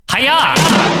Hiya!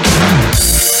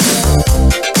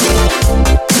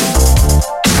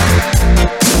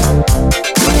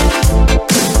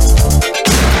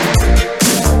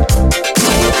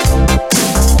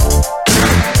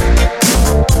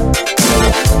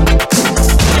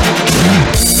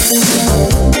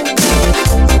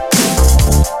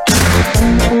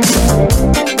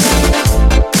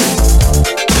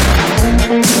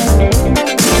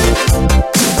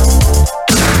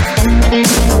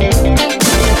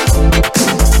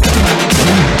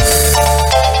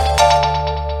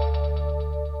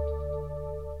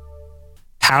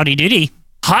 Howdy doody.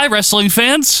 Hi, wrestling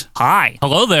fans. Hi.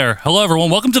 Hello there. Hello, everyone.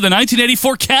 Welcome to the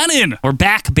 1984 canon. We're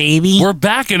back, baby. We're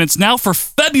back, and it's now for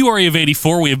February of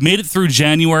 84. We have made it through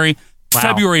January. Wow.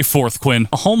 February 4th, Quinn.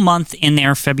 A whole month in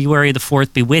there. February the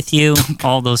 4th be with you.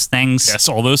 All those things. Yes,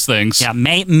 all those things. Yeah,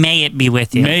 may it be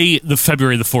with you. May the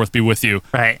February the 4th be with you.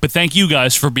 Right. But thank you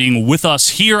guys for being with us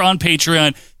here on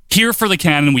Patreon, here for the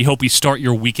canon. We hope you start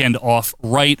your weekend off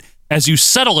right as you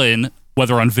settle in,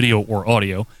 whether on video or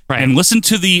audio, right, and listen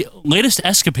to the latest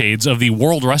escapades of the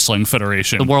World Wrestling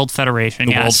Federation. The World Federation,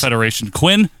 The World Federation.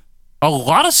 Quinn, a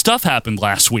lot of stuff happened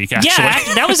last week, actually.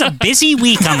 Yeah, that was a busy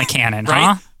week on the canon,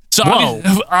 right? huh? So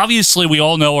obviously, we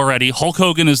all know already, Hulk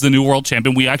Hogan is the new world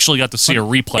champion. We actually got to see a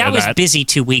replay of that. That was busy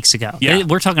 2 weeks ago. Yeah.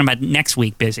 We're talking about next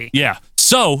week busy. Yeah.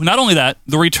 So, not only that,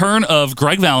 the return of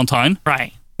Greg Valentine.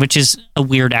 Right. Which is a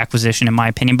weird acquisition, in my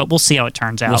opinion, but we'll see how it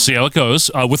turns out. We'll see how it goes.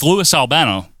 With Louis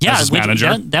Albano as his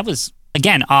manager. That was,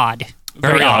 again, odd.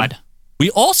 Very odd.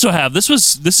 We also have, this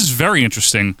is very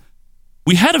interesting.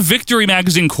 We had a Victory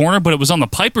Magazine corner, but it was on the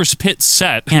Piper's Pit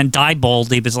set. And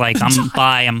Diebold, he was like,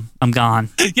 I'm gone.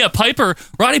 Yeah,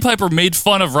 Roddy Piper made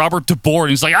fun of Robert DeBoer,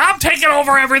 and he's like, I'm taking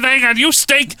over everything, and you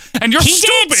stink, and you're stupid.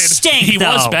 He did stink, He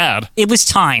was bad. It was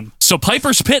time. So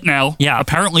Piper's Pit now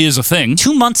apparently is a thing.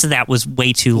 2 months of that was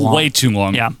way too long. Way too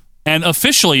long. Yeah. And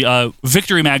officially,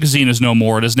 Victory Magazine is no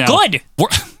more. It is now... Good!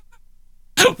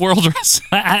 World Wrestling.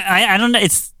 I don't know.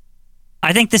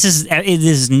 I think it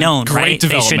is known, Great right?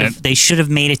 development. They should have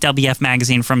made it WF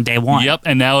Magazine from day one. Yep,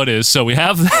 and now it is. So we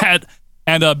have that,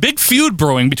 and a big feud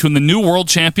brewing between the new world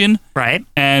champion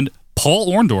and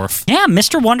Paul Orndorff. Yeah,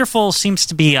 Mr. Wonderful seems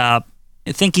to be, I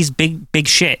think he's big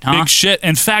shit, huh? Big shit.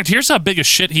 In fact, here's how big a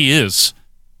shit he is.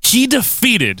 He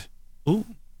defeated,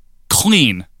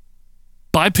 clean,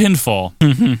 by pinfall,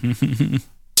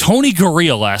 Tony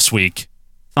Gurria last week.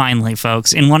 Finally,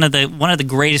 folks, in one of the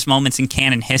greatest moments in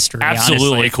canon history.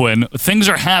 Absolutely, honestly. Quinn. Things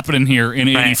are happening here in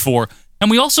 '84,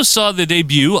 and we also saw the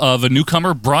debut of a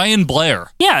newcomer, Brian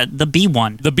Blair. Yeah, the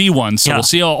B1. The B1. So we'll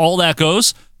see how all that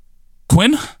goes.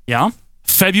 Quinn. Yeah.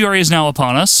 February is now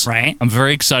upon us. Right. I'm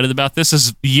very excited about this.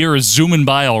 This year is zooming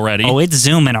by already. Oh, it's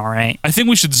zooming, all right. I think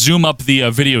we should zoom up the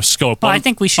video scope. Well, I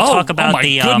think we should talk about my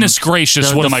goodness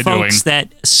gracious, what am I doing? The folks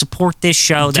that support this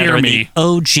show that Dear are me. the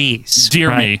OGs.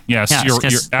 Dear me. Yes, you're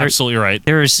absolutely right.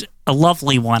 There's a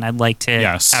lovely one I'd like to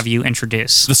have you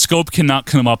introduce. The scope cannot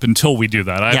come up until we do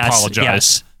that. I apologize.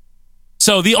 Yes.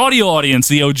 So the audio audience,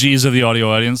 the OGs of the audio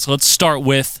audience, let's start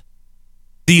with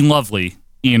the lovely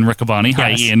Ian Riccaboni.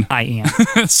 Hi, Ian. Hi, Ian.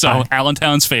 So, Hi.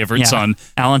 Allentown's favorite son.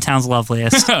 Allentown's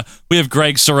loveliest. We have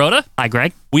Greg Sirota. Hi,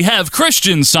 Greg. We have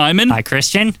Christian Simon. Hi,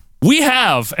 Christian. We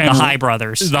have... the High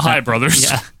Brothers. The High Brothers.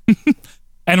 Yeah.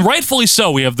 And rightfully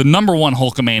so, we have the number one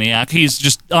Hulkamaniac. He's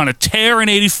just on a tear in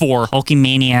 84.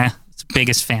 Hulkamania.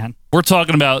 Biggest fan. We're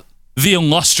talking about the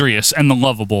illustrious and the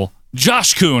lovable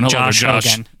Josh Kuhn. Hello, Josh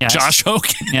Hogan. Yes. Josh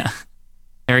Hogan. Yeah.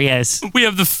 There he is. We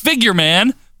have the figure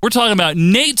man. We're talking about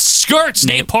Nate Skirts.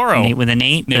 Nate Paro. Nate with a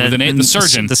Nate. The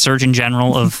surgeon. The Surgeon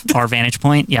General of our Vantage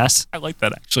Point. Yes. I like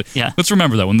that, actually. Yeah. Let's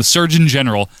remember that one. The Surgeon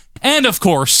General. And, of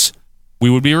course,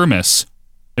 we would be remiss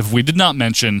if we did not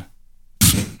mention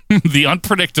the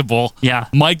unpredictable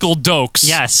Michael Dokes.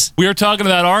 Yes. We are talking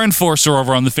about our enforcer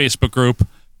over on the Facebook group,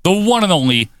 the one and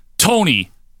only Tony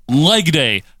Leg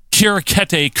Day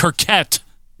Kirkette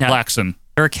Blackson.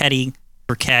 Kirkette,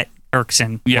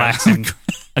 Kirkson, Blackson,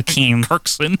 Akeem.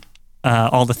 Kirkson.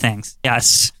 All the things.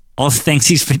 Yes. All the things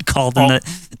he's been called in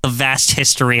the vast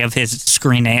history of his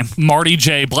screen name. Marty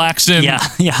J. Blackson.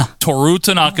 Yeah. Toru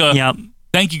Tanaka. Yep.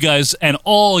 Thank you guys and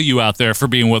all you out there for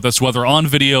being with us, whether on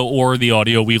video or the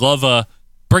audio. We love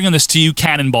bringing this to you,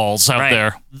 Cannonballs out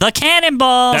there. The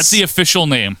Cannonballs. That's the official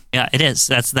name. Yeah, it is.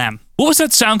 That's them. What was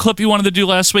that sound clip you wanted to do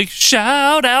last week?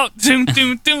 Shout out. Doom,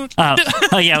 doom, doom.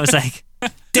 Oh, yeah, it was like...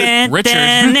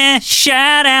 Richard.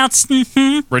 Shout outs.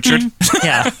 Richard.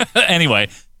 Yeah. Anyway,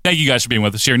 thank you guys for being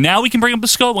with us here. Now we can bring up the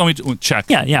scope. Let me check.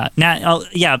 Yeah. Now,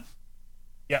 Yeah,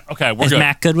 okay, we're Is good.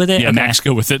 Mac good with it? Yeah, Okay. Mac's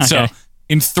good with it. Okay. So,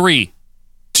 in 3,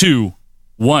 2,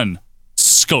 1,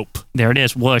 scope. There it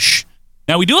is. Whoosh.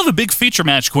 Now, we do have a big feature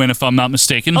match, Quinn, if I'm not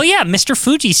mistaken. Oh, yeah. Mr.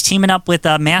 Fuji's teaming up with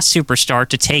Mass Superstar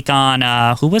to take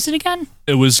on, who was it again?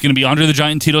 It was going to be Andre the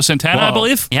Giant and Tito Santana, I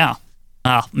believe. Yeah.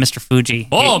 Mr. Fuji.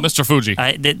 Mr. Fuji.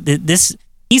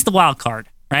 He's the wild card,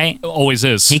 right? Always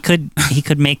is. He could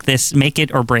make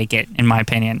it or break it, in my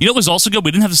opinion. You know what was also good?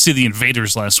 We didn't have to see the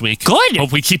Invaders last week. Good.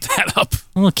 Hope we keep that up.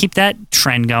 We'll keep that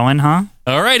trend going, huh?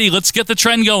 Alrighty, let's get the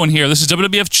trend going here. This is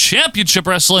WWF Championship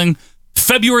Wrestling,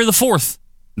 February the 4th,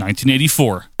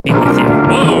 1984. Be with you.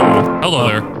 Whoa. Hello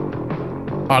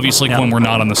there. Obviously, when we're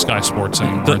not on the Sky Sports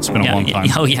anymore. It's been a long time.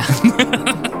 Oh, yeah.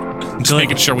 Just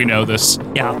making sure we know this.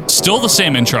 Yeah. Still the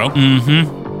same intro.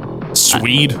 Mm-hmm.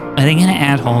 Swede. Are they going to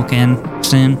add Hulk in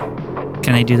soon?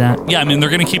 Can they do that? Yeah, I mean, they're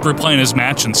going to keep replaying his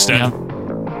match instead. Yeah.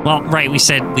 Well, right, we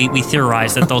said, we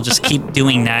theorized that they'll just keep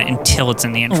doing that until it's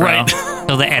in the intro. Right.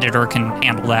 So the editor can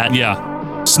handle that. Yeah.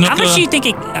 How much do you think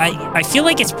I feel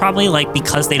like it's probably like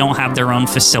because they don't have their own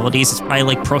facilities, it's probably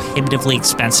like prohibitively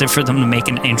expensive for them to make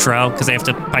an intro because they have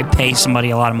to probably pay somebody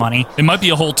a lot of money. It might be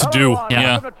a whole to-do.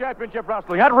 Yeah. Championship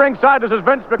Wrestling. At ringside, this is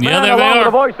Vince McMahon, there they along with are.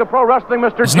 the voice of pro wrestling,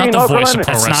 Mr. It's Gene not the voice Okerlund. of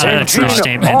pro That's wrestling. not a true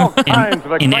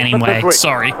statement in any way.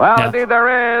 Sorry. Well, Yeah. indeed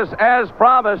there is. As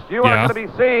promised, you Yeah. are going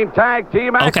to be seeing tag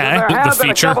team action. Okay. There The have been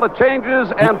feature. a couple of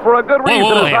changes, and for a good reason,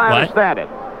 whoa, as wait, I what? understand it.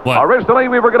 What? Originally,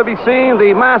 we were going to be seeing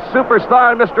the Masked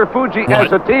Superstar and Mr. Fuji What?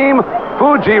 as a team.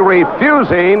 Fuji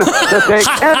refusing to take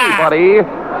anybody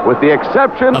with the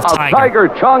exception Of of Tiger.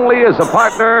 Chung Lee as a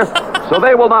partner, so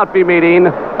they will not be meeting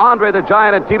Andre the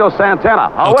Giant and Tito Santana.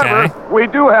 However, Okay. we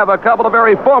do have a couple of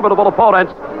very formidable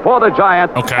opponents for the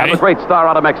Giant Okay. and the great star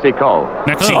out of Mexico.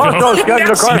 Mexico. Also scheduled,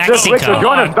 of course, this week to Mexico.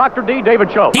 join us, Dr. D. David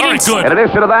Cho. He All right, didn't- good. In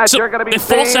addition to that, So you're going to be they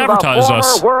false seeing the advertise former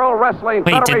us. World Wrestling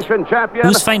Wait, Federation champion,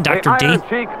 who's fighting Dr. the D? Iron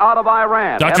Sheik out of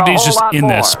Iran. Dr. and a D's whole just lot in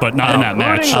more. this, but not in that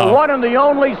match. Including the one and the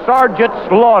only Sergeant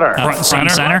Slaughter. Front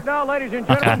and center? Now, ladies and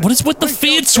Okay. gentlemen, What is with the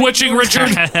feed switching, Richard?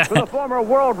 to the former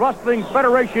World Wrestling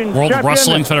Federation World champion,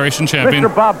 Wrestling Federation champion.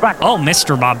 Mr. Bob Backlund. Oh,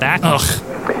 Mr. Bob Backlund.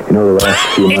 Ugh. You know, the last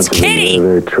few It's months have been Kitty. very,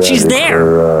 very tragic She's there.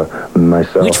 for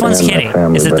myself Which one's and Kitty? my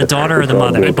family. Is it the but daughter or it's the all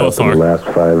mother? built They both up in are. the last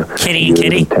 5 Kitty and years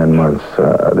Kitty? and 10 months.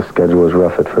 The schedule was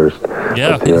rough at first.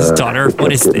 Yeah. But, His daughter, it kept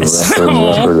what is getting this? rougher and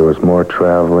rougher. There was more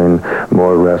traveling,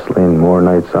 more wrestling, more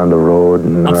nights on the road.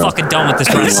 And, I'm fucking done with this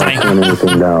I didn't wrestling. want to turn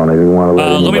anything down. I didn't want to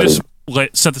let Let me anybody... just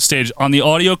set the stage. On the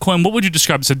audio, Quinn, what would you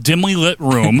describe? It's a dimly lit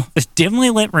room. This dimly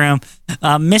lit room.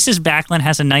 Mrs. Backlund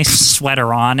has a nice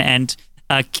sweater on, and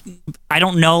I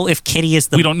don't know if Kitty is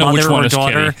the We don't know mother which one or is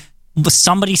daughter. Kitty. But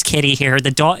somebody's Kitty here.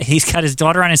 He's got his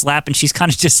daughter on his lap, and she's kind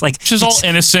of just like She's all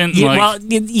innocent. Yeah, like, well,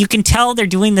 you can tell they're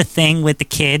doing the thing with the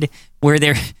kid where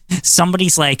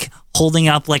somebody's like holding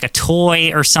up like a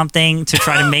toy or something to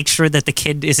try to make sure that the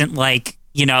kid isn't like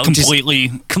completely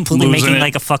completely losing making it.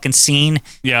 like a fucking scene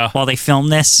Yeah. while they film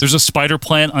this. There's a spider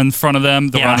plant in front of them.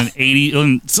 They're Yeah. on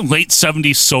an late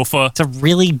 70s sofa. It's a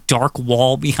really dark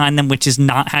wall behind them, which is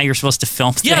not how you're supposed to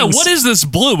film things. Yeah, what is this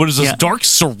blue? What is this, Yeah. dark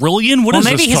cerulean? What Well, is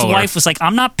maybe this his color? wife was like,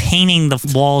 "I'm not painting the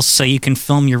walls so you can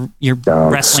film your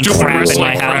wrestling Stupid crap in wrestling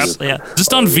my crap. house." Yeah. Is this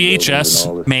on VHS?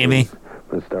 Maybe.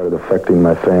 It started affecting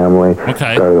my family.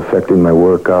 Okay. Started affecting my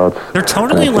workouts. They're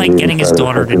totally And like it getting his started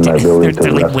daughter to affecting my do. ability They're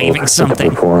to like wrestle waving and to something.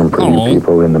 perform for Oh. you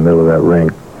people in the middle of that ring.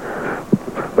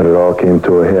 But it all came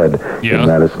to a head Yeah. in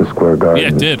Madison Square Garden. Yeah,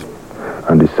 it did.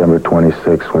 On December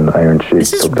 26th, when Iron Sheik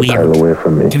This is took the weird. title away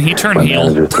from me. Can he turn my heel?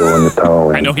 manager threw in the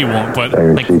towel. I know he won't, but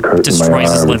Iron like, Sheik hurt my destroys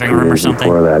his arm living 2 room or days something.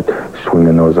 Before that,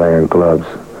 swinging those iron gloves,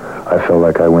 I felt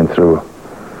like I went through.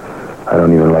 I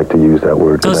don't even like to use that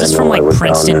word. So is 'cause this I from know I like was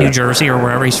Princeton, down New there. Jersey, or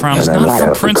wherever he's from? And I not have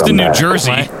from to Princeton, come New back.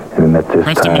 Jersey. And at this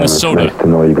Princeton, time, Minnesota. it's nice to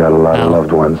know you got a lot of Oh.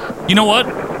 loved ones. You know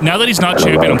what? Now that he's not And a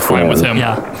champion, lot I'm of fine with him.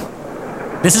 Yeah.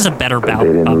 This is a better But bout they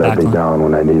didn't of let me Backlund. down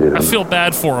when I needed them. I feel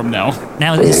bad for him now.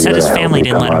 Now, They he said his gotta help family me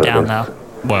didn't come let him out down, of though.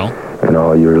 this. Well, And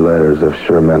all your letters have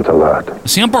sure meant a lot.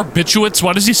 is he on barbiturates?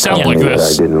 Why does he sound Yeah. like Tell me that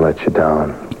this? I didn't let you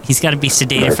down. He's got to be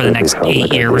sedated I for the think next he felt 8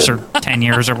 like I years did. or 10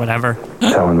 years or whatever.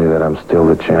 Telling me that I'm still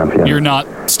the champion. You're not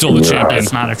still the You're champion.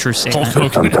 That's not a true Hulk statement.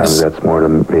 Hogan Sometimes is. that's more to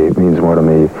me, means more to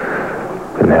me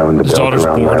than having the His belt daughter's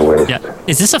around my bored. waist. Yeah.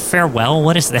 Is this a farewell?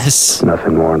 What is this?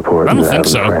 Nothing more important I don't than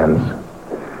think having so. friends.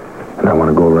 And I want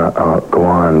to go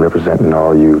on representing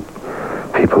all you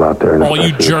people out there. and All you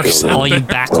especially the jerks children. All you Well,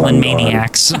 Backlund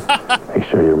maniacs. Make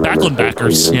sure you remember Backlund to say backers.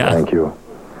 please and Yeah. Thank you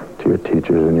to your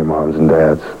teachers and your moms and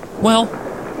dads. Well,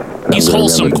 And he's I'm gonna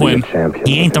wholesome, remember to be a Quinn. champion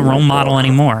He ain't the role model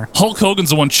anymore. Hulk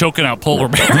Hogan's the one choking out polar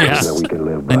bears. Yeah. that we can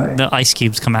live by. And the ice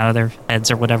cubes come out of their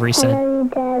heads or whatever he said.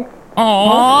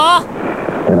 Aww.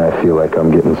 and I feel like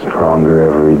I'm getting stronger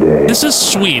every day. This is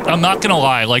sweet. I'm not gonna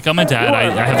lie. Like, I'm a dad.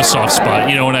 I have a soft spot.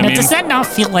 You know what I Now, mean? does that not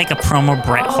feel like a promo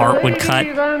Bret Hart would cut?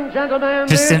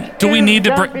 Do we need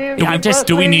to?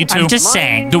 Do we need to? I'm just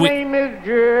saying. Do we?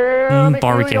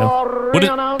 Barbecue.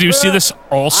 Do you see this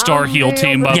all-star heel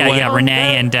team? By the way, Yeah,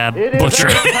 Renee and Butcher.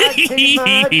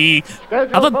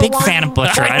 I'm a big fan of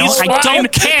Butcher. I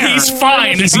don't care. He's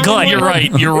fine. He's good.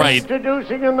 You're right.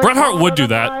 Bret Hart would do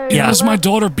that. Yeah. Here's my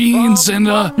daughter Beans, and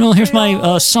Well, here's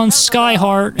my son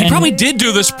Skyheart. he probably did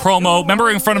do this promo. Remember,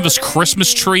 in front of his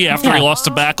Christmas tree after he lost to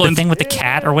the Backlund. thing with the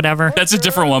cat or whatever. That's a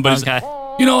different one, but Okay.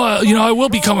 I will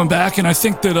be coming back, and I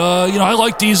think that I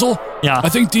like Diesel. Yeah. I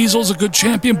think Diesel's a good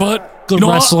champion, but Good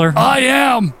wrestler. I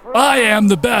am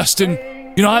the best, and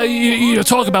you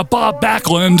talk about Bob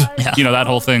Backlund. Yeah. That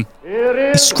whole thing.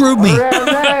 He screwed me.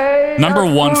 Number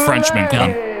one Frenchman.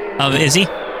 Come. Is he?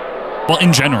 Well,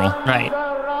 in general. Right.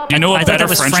 You know a I thought better that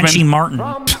was Frenchman? Frenchie Martin,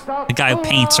 the guy who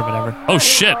paints or whatever. Oh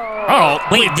shit! Oh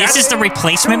Wait, this is the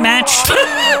replacement match?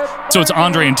 So it's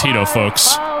Andre and Tito,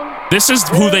 folks. This is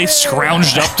who they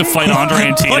scrounged up to fight Andre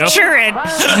and Tito. Butcher and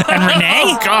Renee?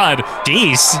 Oh God!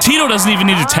 Jeez. Tito doesn't even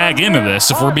need to tag into this.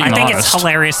 If we're being I think honest, it's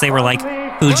hilarious. They were like,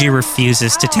 Fuji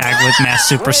refuses to tag with Mass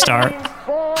Superstar.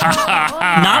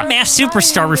 Not Mass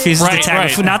Superstar refuses to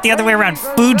tag with, not the other way around.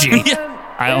 Fuji.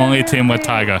 I only team with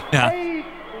Tiger. Yeah.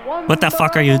 What the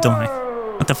fuck are you doing?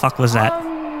 What the fuck was that?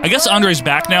 I guess Andre's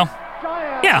back now.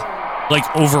 Yeah, Like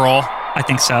overall I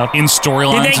think so. in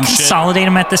storylines Did they and shit. consolidate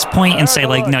him at this point and say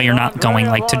like, no, you're not going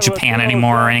like to Japan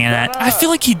anymore or any of that? I feel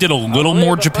like he did a little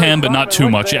more Japan, but not too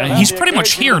much. Yeah, he's pretty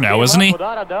much here now, isn't he?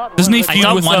 Doesn't he I feud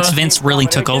thought with once Vince really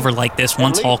took over like this,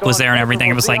 once Hulk was there and everything,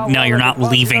 it was like, no, you're not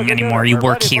leaving anymore. You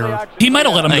work here. He might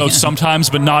have let him go Like- sometimes,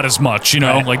 but not as much.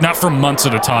 Right. Like not for months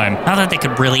at a time. Not that they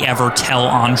could really ever tell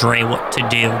Andre what to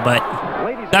do, but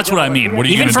That's what I mean. What are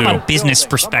you even gonna from do? a business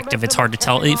perspective, it's hard to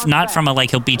tell. If not from a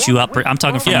like he'll beat you up. I'm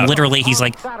talking from literally he's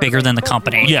like bigger than the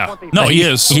company. Yeah. No, he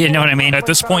is. You know what I mean? At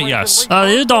this point, yes.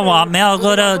 You don't want me? I'll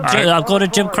go to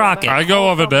Jim Crockett. I go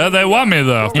over there. They want me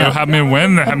though. They Yeah. have me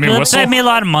win. They have me They'll whistle. pay me a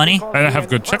lot of money. And I have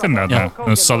good chicken down there.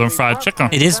 The Southern fried chicken.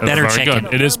 It is It's better very chicken.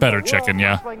 Good. It is better chicken,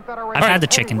 yeah. I've had the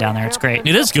chicken down there. It's great.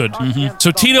 It is good.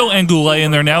 So Tito and Goulet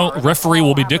in there now. Referee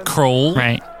will be Dick Kroll.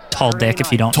 Right. Tall Dick,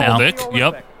 if you don't Tall know. Dick.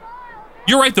 Yep.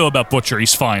 You're right though about Butcher.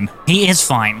 He's fine. He is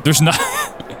fine. There's not.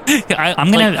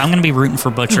 I'm gonna be rooting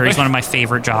for Butcher. He's one of my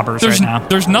favorite jobbers right now.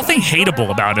 There's nothing hateable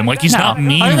about him. Like he's not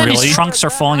mean Other than really. his trunks are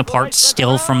falling apart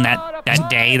still from that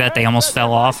day that they almost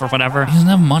fell off or whatever. He doesn't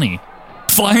have money.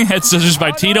 Flying head scissors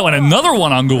by Tito and another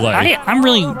one on Goulet. I'm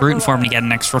really rooting for him to get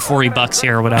an extra $40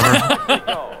 here or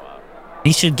whatever.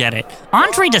 He should get it.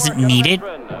 Andre doesn't need it.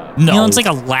 No. He owns like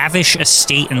a lavish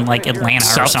estate in like Atlanta or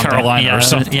South something. Carolina or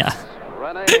something. Yeah.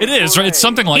 It is, right? It's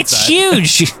something like It's that.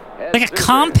 huge. Like a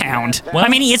compound. Well, I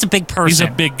mean, he is a big person. He's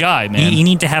a big guy, man. You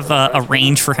need to have a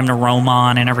range for him to roam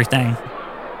on and everything.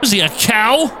 Is he a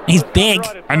cow? He's big.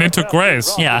 I need to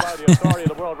graze. Yeah.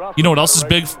 You know what else is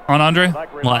big on Andre?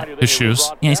 What? His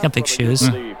shoes. Yeah, he's got big shoes.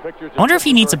 I wonder if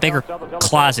he needs a bigger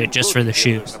closet just for the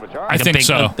shoes. I think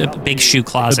so. A big shoe A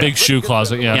closet. big shoe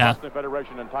closet, yeah. Yeah. Titan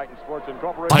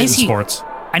Why is he- Sports.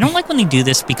 I don't like when they do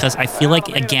this because I feel like,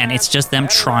 again, it's just them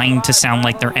trying to sound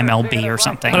like they're MLB or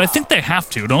something. But I think they have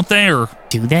to, don't they? Or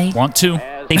Do they? want to?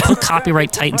 They put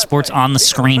copyright Titan Sports on the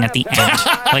screen at the end.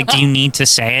 Like, do you need to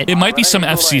say it? It might be some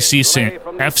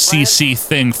FCC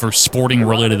thing for sporting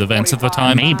related events at the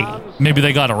time. Maybe. Maybe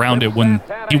they got around it when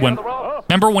he went.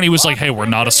 Remember when he was like, "Hey, we're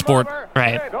not a sport."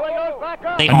 Right.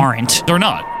 They aren't. They're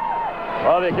not.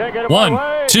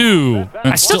 1, 2.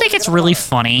 I still think it's really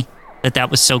funny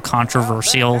that was so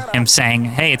controversial, him saying,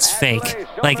 hey, it's fake.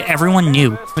 Like, everyone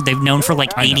knew. They've known for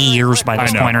like 80 years by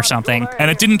this I know. point or something. And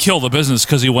it didn't kill the business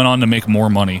because he went on to make more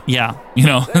money. Yeah. You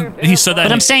know, he said that. But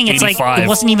in I'm saying it's 85. like, it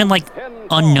wasn't even like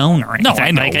unknown or anything. No,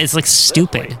 I know. Like, it's like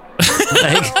stupid.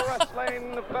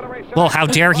 Like, well, how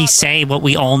dare he say what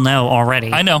we all know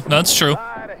already? I know, that's true.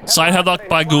 Side headlock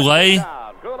by Goulet.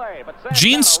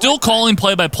 Gene's still calling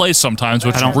play-by-play sometimes,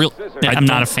 which I'm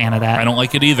not a fan of that. I don't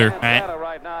like it either. Right?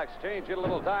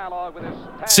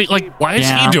 See, like, why is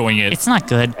he doing it? It's not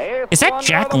good. Is that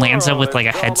Jack Lanza with like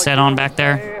a headset on back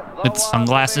there with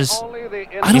sunglasses?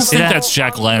 I don't see think that? that's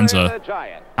Jack Lanza.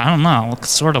 I don't know. It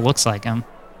sort of looks like him.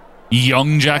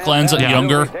 Young Jack Lanza, Yeah.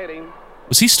 younger.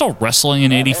 Was he still wrestling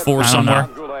in '84 I don't somewhere?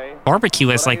 know. Barbecue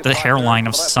has like the hairline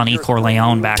of Sonny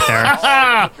Corleone back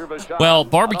there. Well,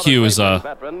 Barbecue is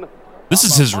this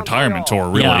is his retirement tour,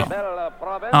 really. Yeah.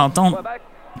 Oh,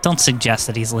 don't suggest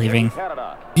that he's leaving.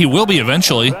 He will be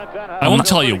eventually. I won't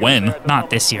tell you when. Not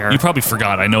this year. You probably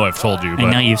forgot. I know I've told you. I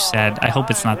But know you've said. I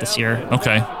hope it's not this year.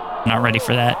 okay. Not ready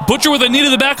for that. Butcher with a knee to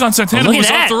the back on Santana, Look who at was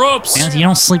that. off the ropes. Man, you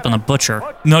don't sleep on the Butcher.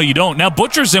 No, you don't. Now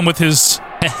Butcher's in with his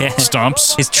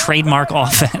stomps. His trademark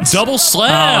offense. Double Oh,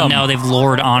 slam. no, they've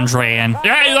lured Andre in.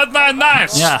 Yeah, that's not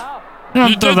nice. Yeah. You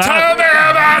did tell me about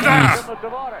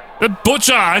that. The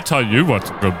Butcher, I tell you what's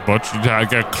a good Butcher. You gotta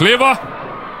get clever.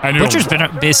 And you Butcher's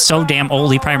is so damn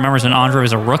old, he probably remembers when Andre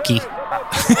was a rookie.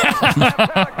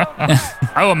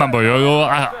 I remember you're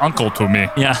uncle to me.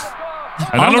 Yeah.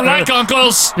 And I don't like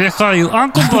uncles. They call you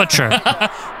Uncle Butcher.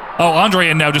 Oh, Andre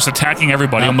and now just attacking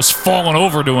everybody, almost falling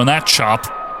over doing that chop.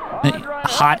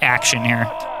 Hot action here.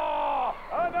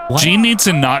 What? Gene needs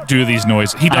to not do these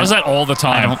noises. He does that all the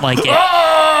time. I don't like it.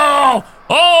 Oh!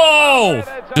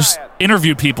 Oh! Just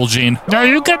interview people, Gene. No,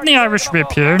 you get in the Irish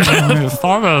whip here. You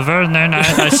fall over, and then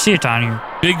I see it on you.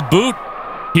 Big boot.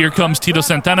 Here comes Tito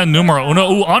Santana, numero uno.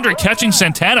 Ooh, Andre catching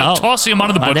Santana, tossing him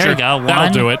onto the Butcher. There you go.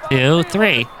 That'll do it. 1, 2,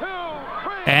 3.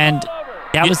 And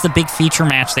that was the big feature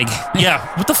match they gave. Yeah,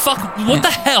 what the fuck? What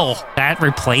the hell? That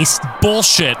replaced.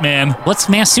 Bullshit, man. What's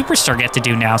Masked Superstar get to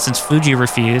do now since Fuji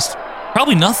refused?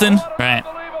 Probably nothing. Right.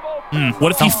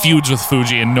 What if he feuds with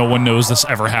Fuji and no one knows this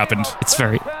ever happened? It's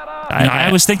very...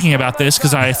 I was thinking about this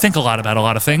because I think a lot about a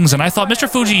lot of things, and I thought, Mr.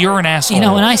 Fuji, you're an asshole. You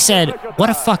know, and I said, what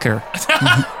a fucker.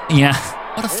 Yeah.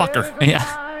 What a fucker. Yeah.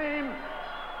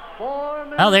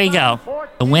 Oh, there you go.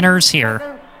 The winner's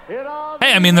here.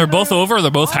 Hey, I mean, they're both over.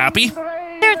 They're both happy.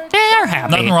 They're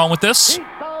happy. Nothing wrong with this.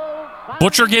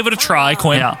 Butcher gave it a try,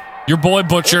 Quinn. Yeah. Your boy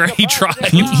Butcher, he tried.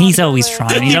 He's always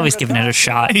trying. He's always giving it a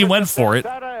shot. He went for it.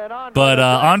 But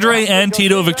Andre and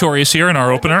Tito victorious here in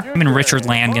our opener. Him and Richard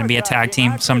Land going to be a tag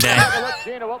team someday.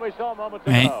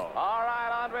 Right?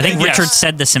 I think Richard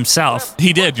said this himself.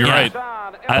 He did, you're right.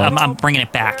 I'm bringing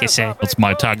it back, you see. That's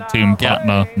my tag team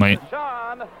partner, mate.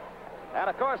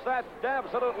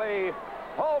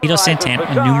 Tito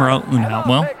Santana, numero uno.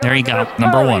 Well, there you go.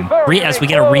 Number one. As we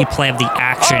get a replay of the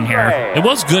action here. It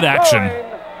was good action.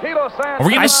 Are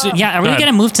we going to are we going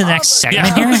to move to the next segment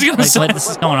Yeah, here? I was gonna say. This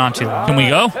is going on too long. Can we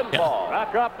go?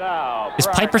 Is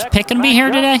Piper's Pick going to be here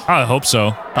today? I hope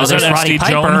so. Oh, Is there's that Roddy SD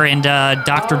Piper Joan? and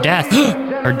Dr. Death.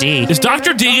 Or D. Is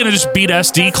Dr. D going to just beat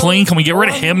SD clean? Can we get rid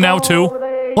of him now, too?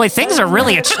 Boy, things are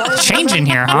really changing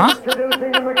here, huh?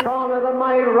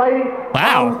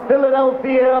 Wow.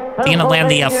 Is he going to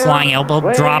land the flying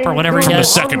elbow drop or whatever he From the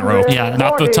does? second rope, Yeah.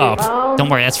 not the top. Don't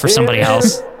worry, that's for somebody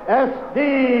else.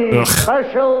 SD Ugh.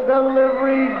 Special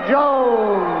Delivery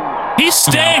Jones. He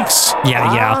stinks!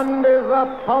 Yeah.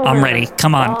 I'm ready.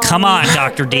 Come on,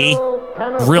 Dr. D.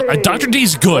 Dr.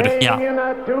 D's good. Yeah.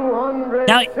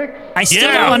 Now, I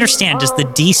still don't understand. Does the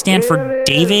D stand for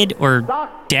David or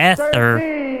Death or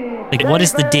like what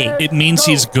is the D? It means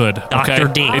he's good. Okay? Dr.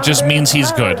 D. It just means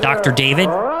he's good. Dr. David?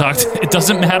 It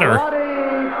doesn't matter.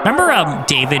 Remember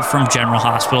David from General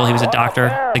Hospital? He was a doctor.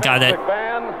 The guy that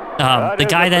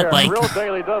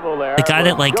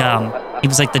he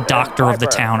was like the doctor of the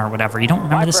town or whatever. You don't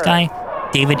remember this guy?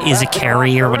 David is a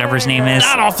Carey or whatever his name is.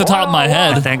 Not off the top of my I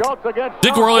head. think.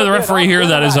 Dick Worley, the referee here,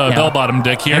 that is bell-bottom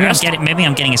Dick here. Maybe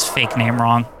I'm getting his fake name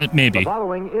wrong. Maybe.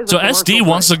 So SD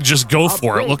wants to just go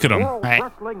for it. Look at him. Right.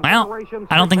 Well,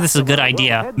 I don't think this is a good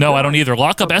idea. No, I don't either.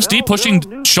 Lock up SD,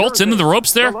 pushing Schultz into the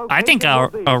ropes there. I think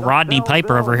Rodney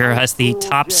Piper over here has the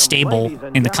top stable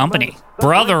in the company.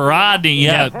 Brother Rodney,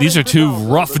 yeah. These are two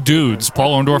rough dudes,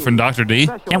 Paul Orndorff and Dr. D.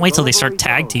 Can't wait till they start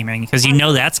tag teaming because you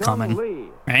know that's coming,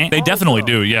 right? They definitely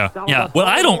do, yeah. Yeah. Well,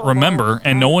 I don't remember,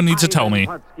 and no one needs to tell me.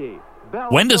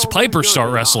 When does Piper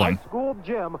start wrestling? I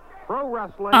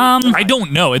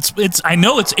don't know. I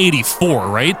know it's 84,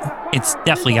 right? It's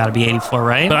definitely got to be 84,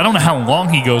 right? But I don't know how long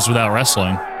he goes without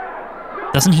wrestling.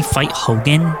 Doesn't he fight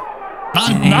Hogan?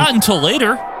 Not until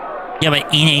later. Yeah,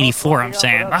 but in 84, I'm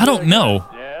saying. I don't know.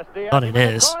 I thought it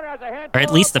is. Or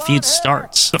at least the feud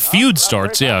starts. The feud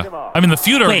starts, yeah. I mean, the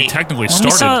feud already technically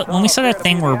started. When we saw that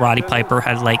thing where Roddy Piper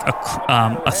had like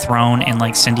a throne and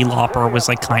like Cyndi Lauper was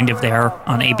like kind of there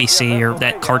on ABC or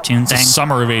that cartoon It's thing. the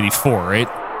summer of 84, right?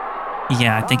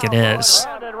 Yeah, I think it is.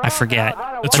 I forget.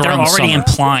 It's But they're around the already summer.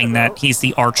 implying that he's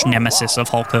the arch nemesis of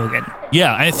Hulk Hogan.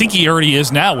 Yeah, I think he already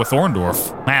is now with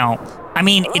Orndorff. Wow. I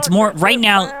mean, it's more right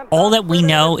now. All that we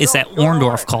know is that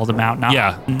Orndorff called him out.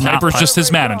 Not Piper's just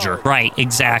his manager. Right.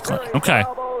 Exactly. Okay.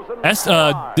 That's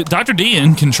Dr. D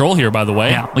in control here, by the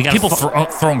way. Yeah, we got people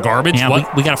throwing garbage. Yeah,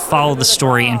 what? we got to follow the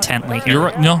story intently here. You're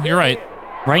right. No, you're right.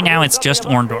 Right now, it's just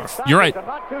Orndorff. You're right.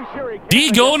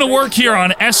 D going to work here on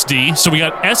SD. So we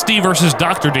got SD versus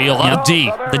Dr. D. A lot of D.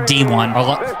 The D one. A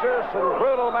lot.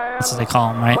 That's what they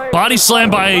call him, right? Body slam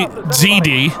by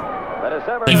ZD.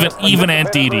 Even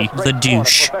Aunt Dee Dee. The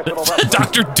douche.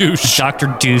 Dr. Douche.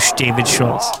 Dr. Douche David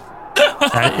Schultz.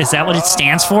 Is that what it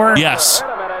stands for? Yes.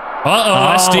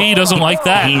 SD doesn't like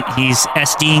that. He's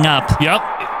SDing up. Yep.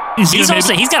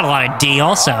 He's got a lot of D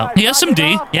also. He has some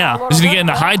D. Yeah. He's going to get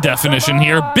into high definition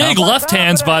here. Big left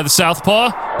hands by the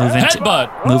southpaw.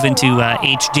 Headbutt. Move into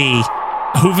HD.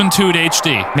 Juventude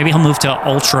HD. Maybe he'll move to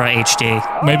Ultra HD.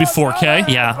 Maybe 4K.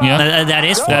 Yeah. That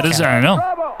is 4K. That is, I don't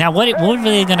know. Now, what are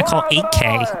they going to call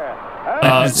 8K?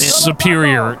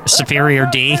 Superior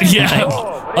D? Yeah.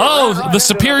 Oh, the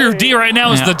Superior D right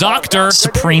now is the doctor.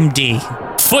 Supreme D.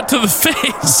 Foot to the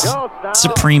face.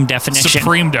 Supreme definition.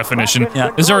 Supreme definition.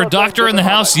 Yeah. Is there a doctor in the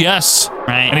house? Yes.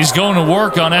 Right. And he's going to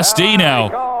work on SD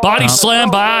now. Body slam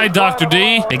by Dr.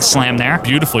 D. Big slam there.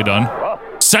 Beautifully done.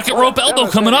 Second rope elbow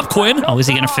coming up, Quinn. Oh, is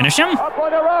he going to finish him?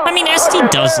 I mean,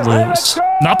 SD does lose.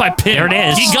 Not by pin. There it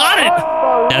is. He got it.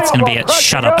 That's going to be it.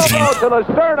 Shut up, team.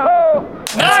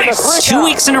 Nice. 2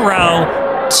 weeks in a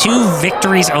row, 2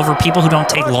 victories over people who don't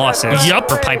take losses. Yep.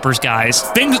 For Piper's guys.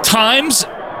 Times,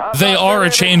 they are a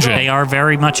changing. They are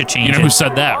very much a changing. You know who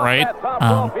said that, right?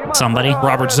 Somebody.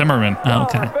 Robert Zimmerman. Oh,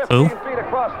 okay. Who?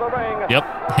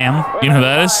 Yep. Him? You know who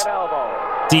that is?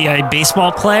 The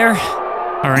baseball player?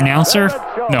 Or announcer?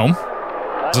 No.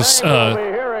 It's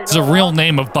a real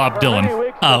name of Bob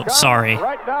Dylan. Oh, sorry.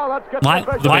 Why?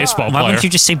 The baseball player. Why wouldn't you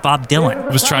just say Bob Dylan? I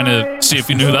was trying to see if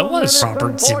you knew who that was.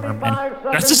 Robert Zimmerman.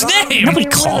 That's his name. Nobody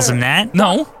calls him that.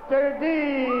 No.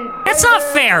 That's not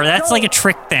fair. That's like a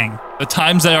trick thing. The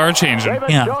times they are changing.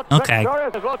 Yeah, okay.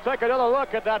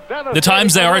 The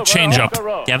times they are a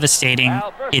change-up. Devastating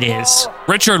it is.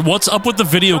 Richard, what's up with the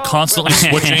video constantly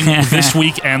switching this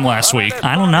week and last week?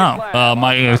 I don't know.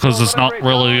 Because it's not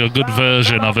really a good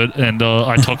version of it, and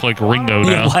I talk like Ringo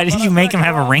now. Why did you make him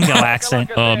have a Ringo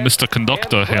accent? Mr.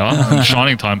 Conductor here on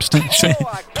Shining Time Station.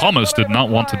 Thomas did not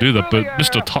want to do that, but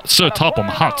Sir Topham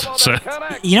Hatt said...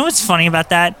 You know what's funny about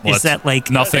that? What? Is that, like...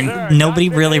 Nothing. Nobody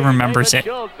really remembers it.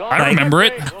 I remember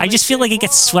it. I just feel like it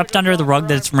gets swept under the rug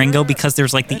that it's Ringo because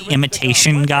there's, like, the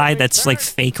imitation guy that's, like,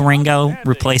 fake Ringo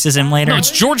replaces him later. No,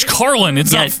 it's George Carlin.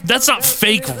 That's not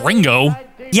fake Ringo.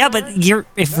 Yeah, but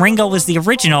if Ringo was the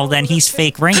original, then he's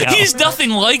fake Ringo. He's nothing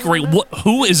like Ringo.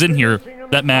 Who is in here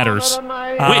that matters?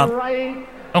 Wait.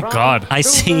 Oh, God. I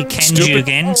see Ken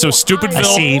Jugan. So Stupidville.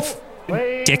 I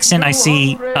see Dixon. I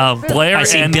see Blair. I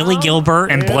see and Billy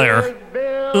Gilbert. And Blair.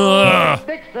 Ugh.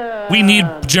 We need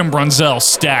Jim Brunzell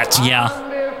stat.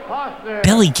 Yeah.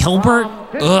 Billy Gilbert?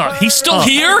 Ugh. He's still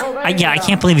here? I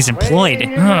can't believe he's employed.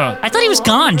 I thought he was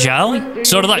gone, Joe.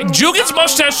 So did I. Jugan's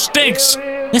mustache stinks.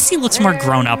 He looks more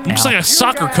grown up now. Looks like a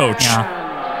soccer coach. Yeah.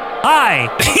 Hi.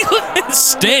 It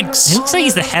stinks. He looks like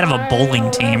he's the head of a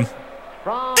bowling team.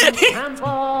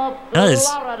 Does.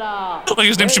 Like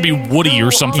his name should be Woody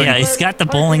or something. Yeah, he's got the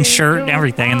bowling shirt and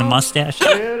everything and the mustache.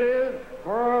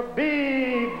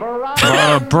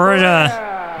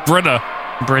 Britta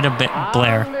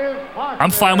Blair.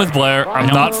 I'm fine with Blair. I'm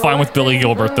not fine with Billy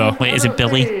Gilbert, though. Wait, is it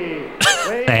Billy?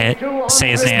 Say it. Say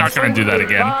his name. He's not going to do that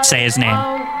again. Say his name.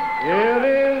 It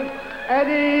is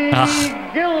Eddie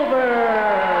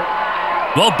Gilbert.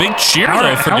 Well, big cheer,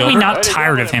 though, for How are Gilbert. we not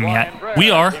tired of him yet? We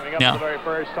are. Yeah.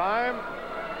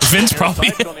 Vince probably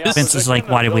is. Vince is like,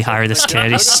 why did we hire this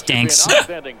kid? He stinks. Now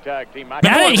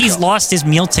that he's lost his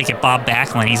meal ticket, Bob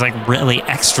Backlund, he's like really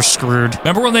extra screwed.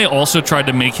 Remember when they also tried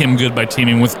to make him good by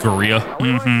teaming with Gurria?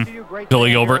 Mm-hmm.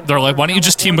 Billy Gilbert. They're like, why don't you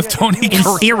just team with Tony In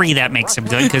Gurria? theory, that makes him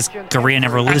good because Gurria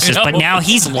never loses. But now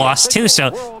he's lost too.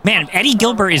 So, man, Eddie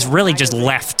Gilbert is really just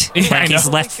left. Yeah, Like he's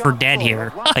left for dead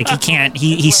here. Like he can't.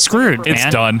 He's screwed. It's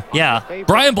man. done. Yeah.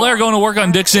 Brian Blair going to work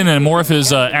on Dixon and more of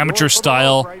his amateur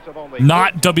style,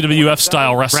 not WWF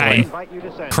style wrestling.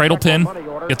 Right. Cradle pin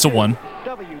gets a 1.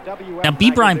 Now,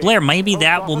 B. Brian Blair, maybe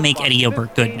that will make Eddie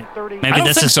Gilbert good. Maybe I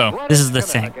don't think so. This is the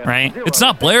thing, right? It's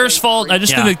not Blair's fault. I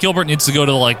just think that Gilbert needs to go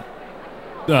to like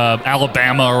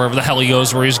Alabama or wherever the hell he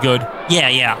goes where he's good.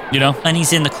 Yeah. You know? And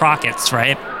he's in the Crockett's,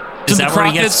 right? He's in the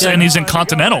Crockett's and he's in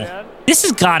Continental. This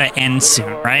has got to end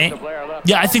soon, right?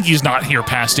 Yeah, I think he's not here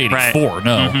past 84. Right.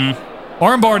 No. Mm-hmm.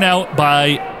 Armbar now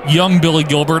by young Billy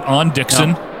Gilbert on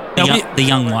Dixon. The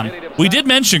young one. We did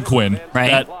mention, Quinn,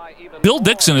 right, that Bill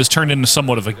Dixon has turned into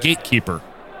somewhat of a gatekeeper.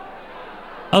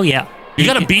 Oh, yeah. You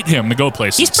got to beat him to go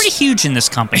places. He's pretty huge in this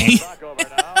company.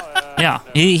 Yeah,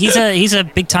 he's a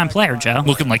big-time player, Joe.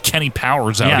 Looking like Kenny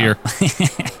Powers out here.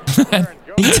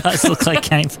 He does look like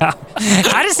Kenny Powers.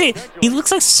 How does he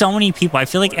looks like so many people. I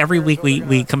feel like every week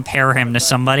we compare him to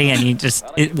somebody, and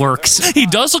it works. He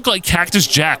does look like Cactus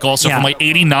Jack, also from like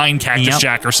 89 Cactus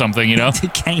Jack or something, you know?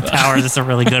 Kenny Powers is a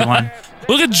really good one.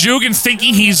 Look at Jugan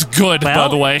thinking he's good, by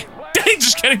the way.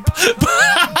 Just kidding.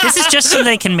 This is just so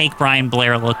they can make Brian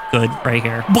Blair look good right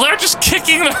here. Blair just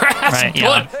kicking their ass. Right,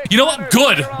 good. You know what?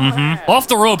 Good. Off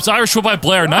the ropes. Irish whip by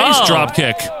Blair. Nice drop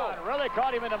kick.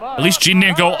 At least Gene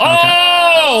didn't go,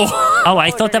 oh! Oh,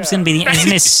 I thought that was going to be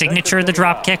isn't his signature the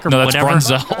drop kick or No, that's whatever?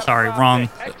 Brunzell. Sorry, wrong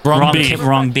B.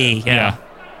 wrong B. Yeah.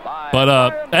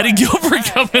 But Eddie Gilbert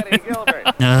coming in.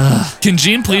 Can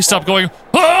Gene please stop going,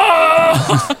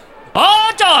 oh!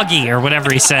 Oh, doggy, or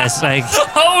whatever he says. Like,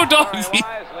 Oh, doggy.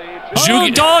 oh,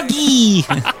 doggy.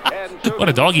 What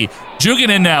a doggy. Jugan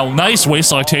in now. Nice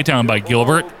waistlock takedown by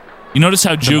Gilbert. You notice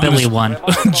how Billy one.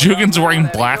 Jugan's wearing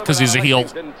black because he's a heel.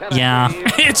 Yeah.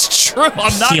 It's true.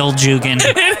 I'm not. Heel Jugan.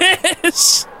 It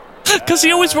is. Because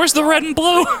he always wears the red and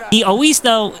blue. He always,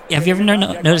 though, have you ever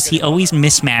noticed he always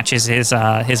mismatches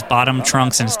his bottom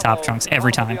trunks and his top trunks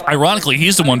every time? Ironically,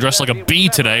 he's the one dressed like a bee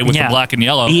today with the black and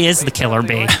yellow. He is the killer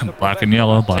bee. Black and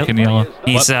yellow, black and yellow.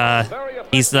 He's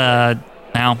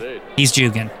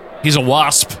Jugan. He's a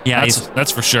wasp. Yeah,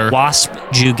 that's for sure. Wasp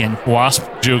Jugan. Wasp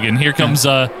Jugan. Here comes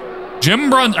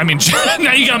Jim Brun. I mean,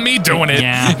 now you got me doing it.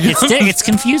 Yeah, it's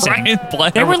confusing. Brian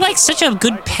Blair. They were like such a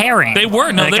good pairing. They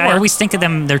were. No, like, they were. I always think of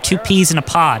them. They're two peas in a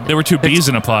pod. They were two bees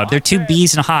in a pod. They're two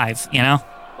bees in a hive. You know.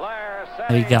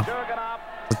 There you go.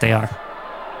 That's what they are.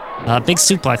 Big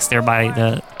suplex there by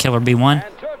the Killer B1.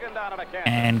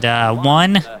 And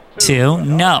 1, 2,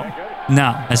 no.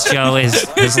 As Joe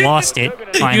has lost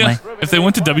it finally. If they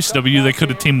went to WCW, they could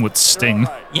have teamed with Sting.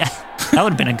 Yeah, that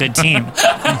would have been a good team.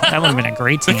 That would have been a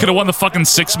great team. They could have won the fucking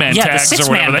 6-man the tags or 6-man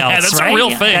whatever they had. belts, That's right? a real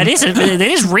thing. That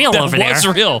is real over there. That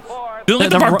was real.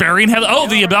 Didn't the Barbarian have... Oh,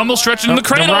 the abdominal stretch in the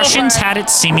cradle. The Russians had it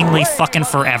seemingly fucking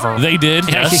forever. They did,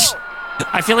 yes.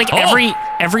 I feel like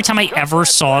every time I ever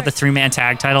saw the 3-man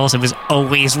tag titles, it was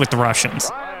always with the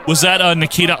Russians. Was that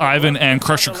Nikita Ivan and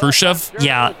Crusher Khrushchev?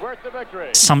 Yeah.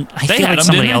 I feel like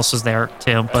somebody else was there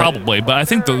too. But probably, but I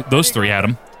think those three had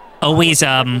him. Always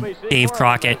Dave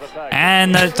Crockett.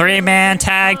 And the 3-man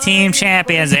tag team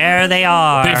champions, there they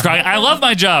are. Dave Crockett, I love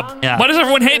my job. Yeah. Why does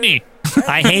everyone hate me?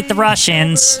 I hate the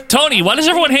Russians. Tony, why does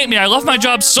everyone hate me? I love my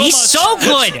job so much. He's so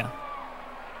good.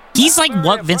 He's like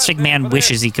what Vince McMahon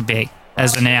wishes he could be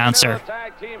as an announcer.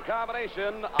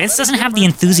 Vince doesn't have the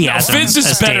enthusiasm. Vince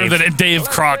is better than Dave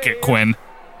Crockett, Quinn.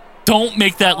 Don't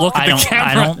make that look at the camera.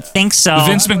 I don't think so.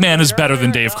 Vince McMahon is better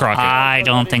than Dave Crockett. I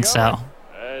don't think so.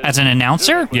 As an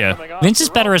announcer? Yeah. Vince is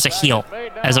better as a heel.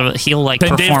 As a heel-like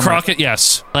performer. Dave Crockett,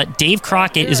 yes. But Dave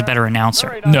Crockett is a better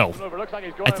announcer. No.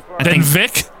 I think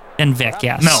Vic? Than Vic,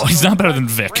 yes. No, he's not better than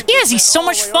Vic. He is. He's so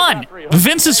much fun.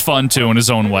 Vince is fun, too, in his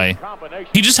own way.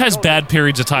 He just has bad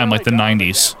periods of time, like the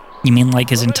 90s. You mean like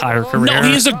his entire career? No,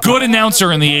 he is a good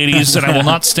announcer in the 80s, and I will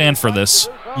not stand for this.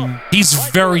 He's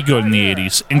very good in the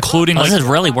 80s, including this is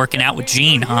really working out with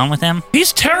Gene, huh, with him?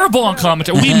 He's terrible on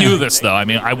commentary. We knew this, though. I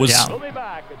mean, I was...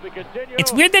 Yeah.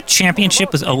 It's weird that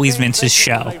Championship was always Vince's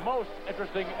show.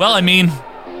 Well, I mean...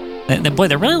 Boy,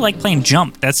 they really like playing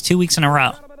Jump. That's 2 weeks in a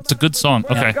row. It's a good song.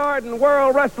 Okay. Garden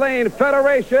World Wrestling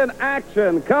Federation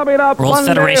action coming up. World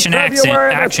Federation action.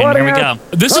 Here we go.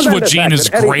 This is what Gene is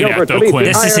great at, though, Quinn.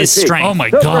 This is his strength. Oh my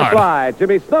God.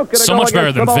 So much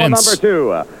better than Vince. Number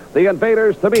 2. The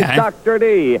Invaders to meet Dr.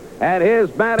 D and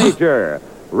his manager.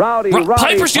 Rowdy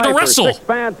Piper's gonna wrestle. Wait,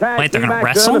 they're gonna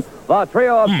wrestle? The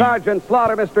trio of Sergeant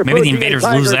Slaughter, Mr. Maybe the Invaders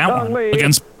lose that one.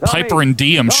 Against Piper and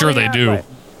D, I'm sure they do.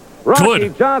 Rocky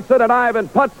Johnson and Ivan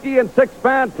Putski in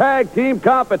 6-man tag team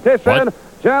competition.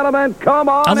 What? Gentlemen, come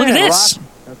on Oh, look at in. this.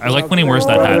 I like when he wears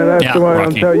that hat. Yeah,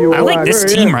 Rocky. I like this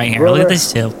team right here. Look at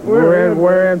these two.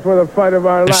 We're in for the fight of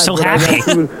our lives. They're so happy.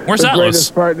 Where's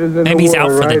Atlas? Maybe he's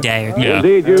out for the day. Yeah.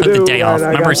 Took the day off.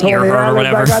 Remember his ear hurt or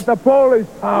whatever. I got the Polish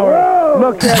power.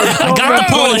 Look at it. I got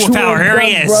the Polish power. Here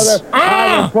he is.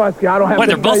 Boy,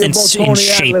 they're both in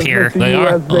shape here. They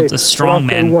are. Both the strong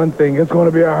men. One thing, it's going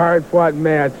to be a hard-fought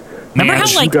match. Remember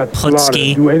how, like,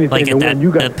 Putski, like, at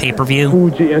the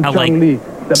pay-per-view, how, like,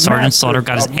 Sergeant Slaughter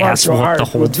got his ass whooped the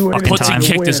whole fucking time? Putski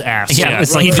kicked his ass. Yeah,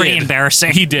 it's like pretty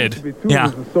embarrassing. He did.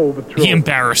 Yeah. He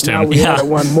embarrassed him. Yeah.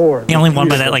 He only won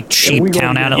by that, like, cheap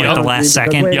count out at, like, the last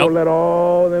second. Yep. Let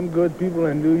all them good people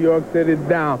in New York sit it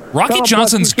down. Rocky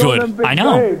Johnson's good. I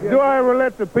know. Do I ever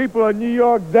let the people of New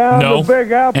York down? No. The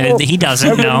Big Apple? He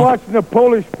doesn't, I've been no. watching the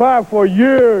Polish Pie for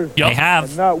years. Yep. They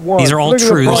have. Not once. These are all Look at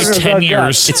the truths. partners I 10 got.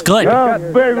 years. It's good. Yeah,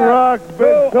 Big Rock,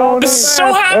 Big Tony, So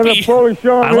and happy. the Polish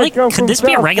Army. I like. They come Could from this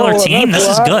be a South regular Poland. team? This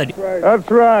is good. That's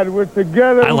right. We're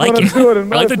together. I like We're it. gonna do it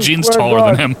in I like that Madison Gene's Square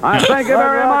taller than Garden. him. Thank you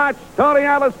very much, Tony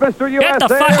Ellis, Mr. USA. Get the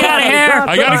fuck outta here.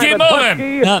 I gotta keep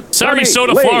moving.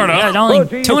 Sarasota, Florida. Yeah, only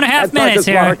 2.5 minutes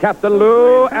here. Captain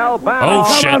Lou Albano.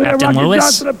 Oh, shit. Come on here, Captain Rocky Lewis.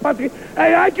 Johnson and Putski.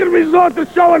 Hey, I can resort to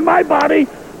showing my body.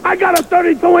 I got a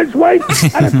 32-inch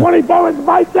waist and a 24-inch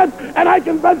bicep, and I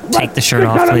can bench press Take the shirt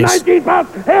off, 619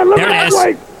 pounds. Hey, look There at it that is.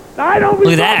 waist. I don't Look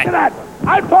resort at to that.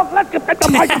 I talk, let's get the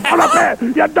microphone up there,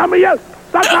 you dummy.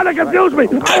 Stop trying to confuse me.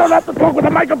 I don't have to talk with a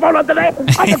microphone on today.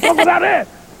 I can talk without air.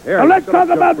 Now let's talk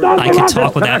about Don I can Muraco.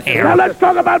 talk without air. Now let's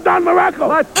talk about Don Muraco.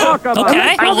 Let's talk about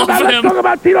Okay. I love Let's him. talk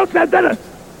about Tito Santana.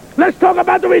 Let's talk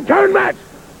about the return match.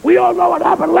 We all know what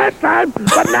happened last time,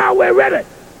 but now we're ready.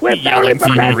 We're Yelling for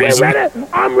no prepared. We're reason. ready.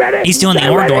 I'm ready. He's doing the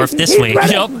They're ready. Orndorff this He's week.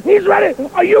 Ready. Yep. He's ready.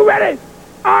 Are you ready?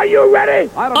 Are you ready?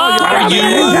 I don't know. Are you I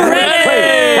am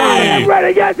ready?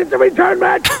 ready. Yes, it's a return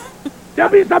match. There'll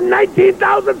be some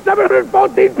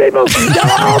 19,714 people.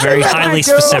 Very highly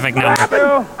specific number.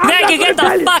 Thank you. Get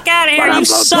the fuck out of here. You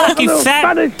suck, you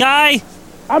fat guy.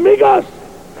 Amigos.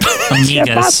 ¿Qué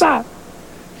Amigas. pasa?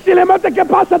 Silemote, ¿qué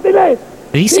pasa, dile?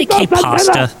 Did he say Tito K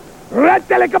pasta? Santana.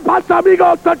 Rétele, ¿qué pasa,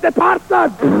 amigo? ¿Qué te pasa?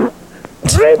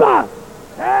 Arriba.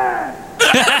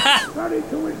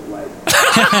 32 inch waist.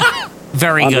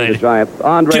 Very Andre the good. Giant.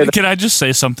 Andre Can I just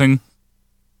say something?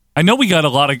 I know we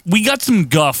got some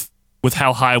guff with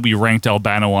how high we ranked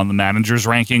Albano on the managers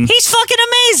ranking, He's fucking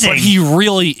amazing. but he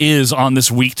really is on this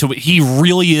week to. He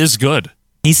really is good.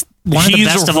 He's one of the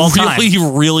best of all time. He's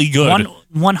really good.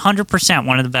 100%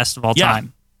 one of the best of all Yeah.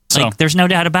 time. So- Like, there's no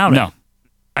doubt about it. No,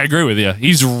 I agree with you.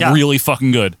 He's really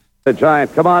fucking good. the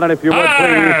Giant. Come on, and if you would, please.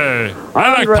 Hey, I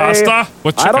like Andre, pasta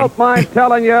with I chicken. don't mind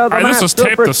telling you, the Hey, this man was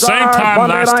taped the same superstar, time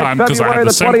Monday last night, time 'cause I February had the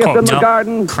the same 20th coat. in the Yep.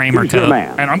 Garden. Kramer He's your coat. man.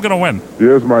 And I'm gonna win.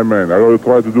 Yes, my man. I always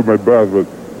try to do my best, but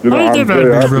you know, I'm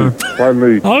very happy.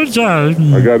 Finally,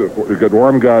 I got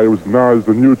one guy who's now is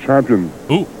the new champion.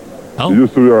 Ooh, Oh. He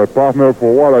used to be a partner for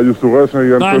a while. I used to wrestle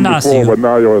against him before, but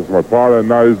now he was my partner, and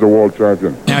now he's the world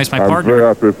champion. Now he's my I'm partner. very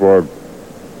happy for him.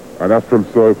 And after I'm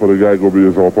sorry for the guy who will be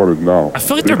his opponent now. I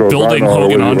feel like they're Because I building know how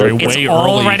Hogan he Andre wrestles. It's way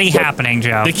already early. happening,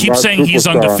 Joe. They keep Not saying he's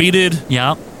superstar. undefeated.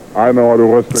 Yep. I know how to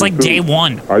wrestle. It's like too. day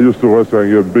one. I used to wrestle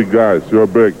against big guys. You're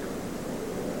big.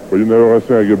 But you never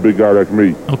wrestle against a big guy like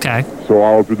me. Okay. So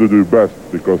I hope you to do best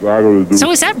because I got to do.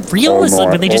 So is that real? all Is like,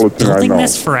 my- were they all just the thing I building know.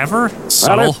 this forever? Well,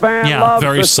 Subtle. his fan Yeah, loves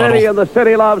very the subtle. city, and the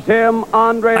city loves him,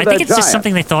 Andre I the think it's just Giant.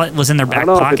 something they thought was in their back don't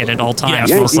know if pocket it's at all times,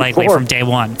 Yeah, most likely Yankee from day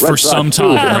one. For Red some Sox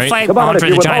time, too. right? Fight Come on, Andre if the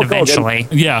you would, Giant Hulk Hogan. eventually.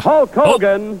 Yeah. Hulk Oh,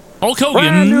 Hogan, Hulk brand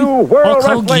Hogan. new World Hulk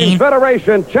Wrestling Hogan.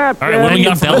 Federation champion. All right, what do we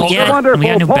got for Mr. Hulk? Yeah, Wonderful we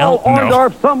got a new Paul belt. No.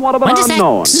 Orndorff, somewhat of an When does that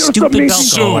unknown. stupid Here's belt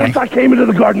the go meeting. away? Since I came into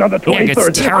the Garden on the Yeah, it's 23rd,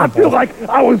 I terrible. feel like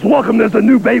I was welcomed as a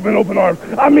new babe in open arms.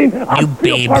 I mean, I New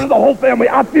feel babe. part of the whole family.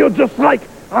 I feel just like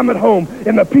I'm at home,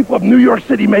 and the people of New York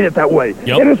City made it that way.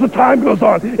 Yep. And as the time goes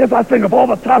on, as I think of all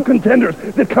the top contenders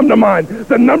that come to mind,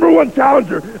 the number one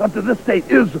challenger up to this date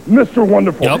is Mr.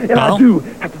 Wonderful. Yep. And Well, I do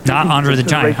have to take not into Andre the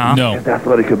Giant, huh? consideration No. his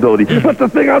athletic ability. But the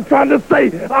thing I'm trying to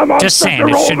say, I'm on Just such saying, a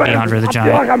it roll, should be man. Andre the I Giant.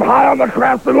 feel like I'm high on the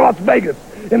crafts in Las Vegas.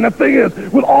 And the thing is,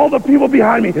 with all the people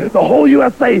behind me, the whole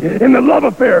USA, and the love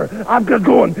affair I've got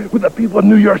going with the people of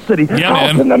New York City, Yeah, how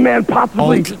man. can the man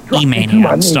possibly Hulk drop me to E-Mania.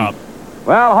 my knees? Stop.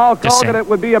 Well, Hulk Just Hogan, saying. it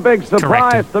would be a big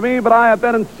surprise Corrected. to me, but I have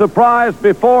been surprised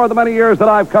before the many years that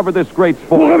I've covered this great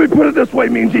Well, sport. let me put it this way,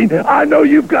 Mean Gene. I know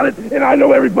you've got it, and I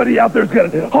know everybody out there's got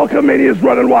it. Hulkamania is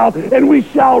running wild, and we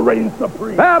shall reign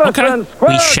supreme. Madison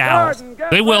Square We shall. Garden,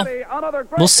 get They will. ready. Another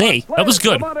great We'll see. one That was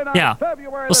good. for Monday night, Yeah.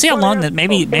 February We'll see how the long 20th. that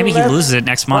maybe he loses it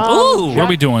next month. Ooh. What are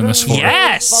we doing this for?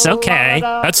 Yes. Okay.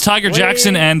 That's Tiger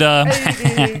Jackson and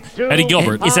Eddie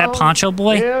Gilbert. Is that Poncho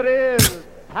Boy? It is.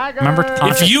 Remember Poncho?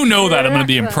 If you know that, I'm going to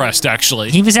be impressed,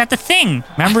 actually. He was at the thing.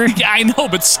 Remember? Yeah, I know,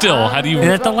 but still, how do you...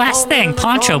 At the last thing,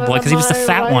 Poncho Boy, because he was the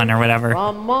fat one or whatever.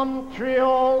 From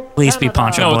Montreal, Please be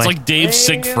Poncho No, Boy. it's like Dave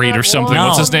Siegfried or something. No.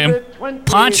 What's his name?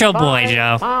 Poncho Boy,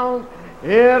 Joe. Pounds.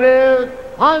 It is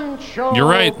Poncho. You're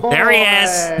right. There he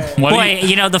is. What do Boy,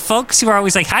 you know the folks who are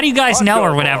always like, "How do you guys know?"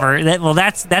 or whatever.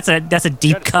 That's a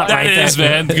deep cut That right is,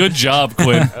 there. man. Good job,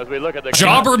 Quinn.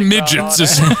 Jobber Midgets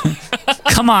is...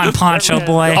 Come on, Poncho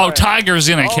Boy. Oh, Tiger's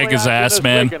going to kick his ass,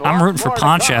 man. I'm rooting for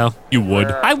Poncho. You would.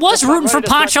 I was rooting for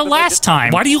Poncho last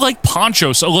time. Why do you like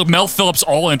Poncho? So look, Mel Phillips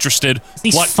all interested.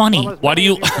 He's What? funny. Why do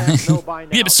you?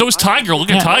 Yeah, but so is Tiger. Look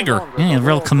at Tiger. Yeah,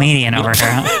 real comedian over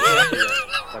here.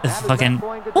 The fucking.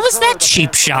 What was that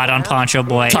cheap shot on Poncho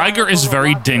Boy? Tiger is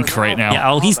very dink right now.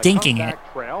 Yeah, oh, he's dinking it.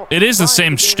 It is the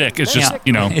same shtick. It's just,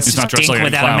 Yeah. he's It's not just dressed like dink a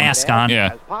without clown. a mask on.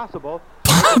 Yeah.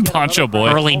 Poncho Boy.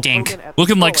 Early dink.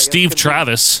 Looking like Steve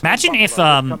Travis. Imagine if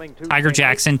Tiger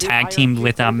Jackson tag teamed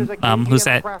with who's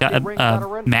that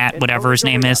guy, Matt whatever his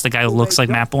name is, the guy who looks like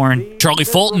Matt Bourne. Charlie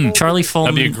Fulton. Charlie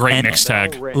Fulton. That'd be a great and- mix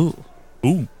tag. Ooh,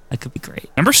 Ooh. that could be great.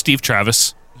 Remember Steve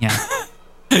Travis? Yeah.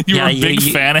 You were a big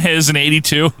fan of his in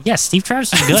 '82. Yeah, Steve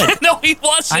Travis is good. No, he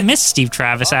wasn't. I miss Steve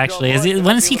Travis actually.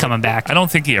 When is he coming back? I don't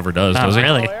think he ever does. Does he?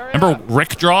 Really? Remember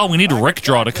Rick Draw? We need Rick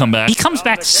Draw to come back. He comes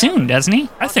back soon, doesn't he?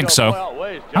 I think so.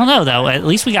 I don't know though. At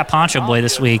least we got Poncho Boy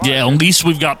this week. Yeah, at least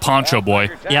we've got Poncho Boy.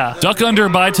 Yeah. Duck under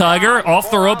by Tiger,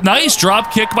 off the rope. Nice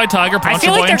drop kick by Tiger. Poncho I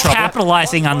feel Boy like they're in trouble.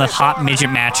 capitalizing on the hot midget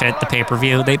match at the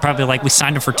pay-per-view. They probably we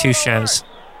signed him for 2 shows.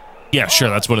 Yeah, sure,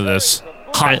 that's what it is.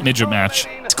 Hot midget match.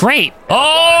 It's great.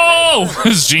 Oh!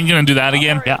 Is Gene going to do that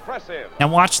again? Yeah. Now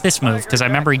watch this move, because I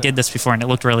remember he did this before, and it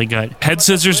looked really good. Head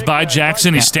scissors by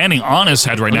Jackson. He's standing on his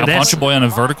head right now. Look at this. Poncho Boy on a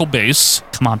vertical base.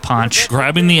 Come on, Ponch.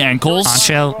 Grabbing the ankles.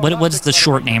 Poncho? What's the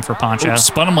short name for Poncho? Oops,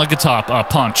 spun him like a top.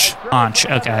 Punch. Ponch,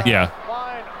 okay. Yeah.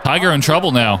 Tiger in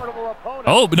trouble now.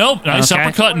 Oh, no. Nice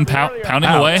uppercut and pounding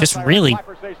away. Just really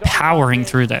powering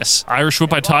through this. Irish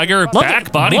whip by Tiger.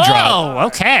 Back body drop. Oh,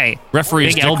 okay.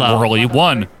 Referee's Big Dick elbow. Worley.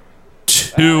 1,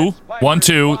 2, 1,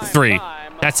 2, 3.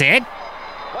 That's it?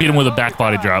 Beat him with a back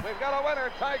body drop.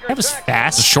 That was It's a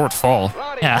fast. short fall.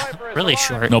 Yeah, really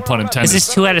short. No pun intended. Is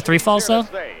this 2 out of 3 falls, though?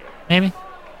 Maybe?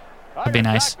 That'd be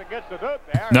nice.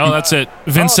 No, that's it.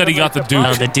 Vince said he got the Duke.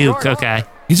 Oh, the Duke, okay.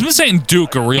 He's been saying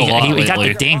Duke a real lot He got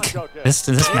lately. the dink. This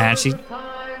match,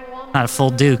 not a full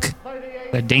Duke.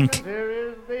 The dink.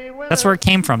 That's where it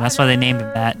came from. That's why they named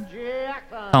him that.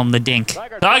 Call him the dink.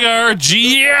 Tiger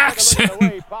Jackson.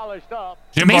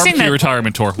 Jim Amazing Barbecue that-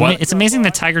 retirement tour. What? It's amazing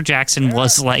that Tiger Jackson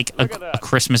was like a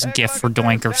Christmas gift for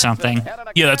Doink or something.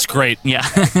 Yeah, that's great. Yeah.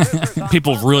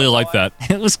 People really like that.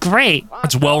 It was great.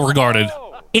 It's well regarded.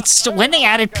 It's when they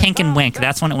added Pink and Wink,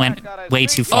 that's when it went way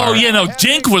too far. Oh, yeah, no,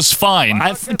 Dink was fine.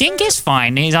 Dink is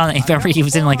fine. He's on. Remember, he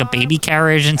was in like a baby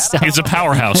carriage and stuff. He's a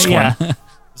powerhouse, Yeah. Glenn.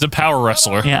 He's a power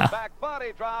wrestler. Yeah.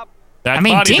 Back I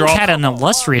mean, body Dink drop. had an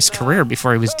illustrious career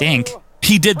before he was Dink.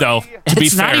 He did, though, to be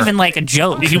It's fair. not even like a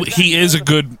joke. He is a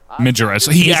good midget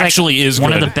wrestler. He He's like actually is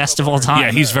one good. of the best of all time.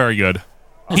 Yeah, he's very good.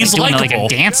 He's doing like likable. a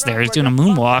dance there. He's doing a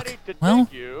moonwalk. Well,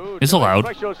 it's allowed.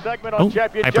 Oh,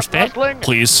 Piper Spit.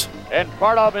 Please. And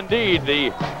part of, indeed,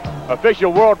 the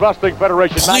official World Wrestling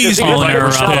Federation Please, magazine. Piper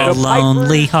Owner Spit. of a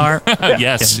lonely heart.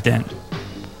 Yes. Dun, dun.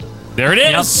 There it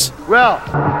is. Well,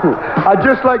 I'd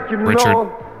just like you to Richard.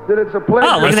 know that it's a pleasure.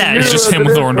 Oh, look at that. to It's you just as him it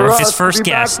with is Orndorff. for us His first to be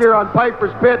guest. back here on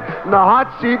Piper's Pit in the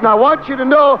hot seat, and I want you to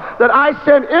know that I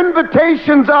sent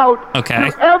invitations out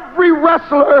Okay. to every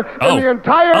wrestler Oh. in the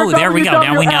entire Oh, there we go.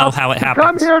 Now we know WWF how it to happens.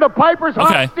 Come here to Piper's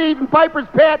Okay. hot seat in Piper's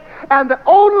Pit, and the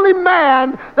only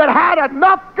man that had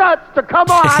enough guts to come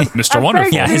on Mr. and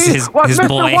Wonderful. say Yeah, he his was Mr.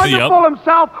 boy. Wonderful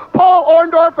himself, Paul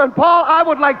Orndorff. And Paul, I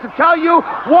would like to tell you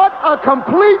what a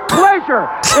complete pleasure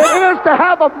it is to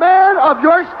have a man of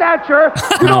your stature.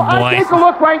 You know, Oh, boy. I take a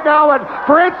look right now at,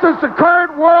 for instance, the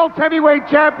current world heavyweight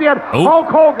champion, Oh. Hulk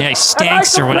Hogan. Yeah, he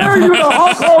stinks or and I whatever. compare you to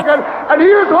Hulk Hogan, and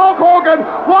here's Hulk Hogan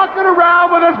walking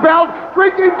around with his belt,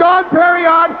 drinking Don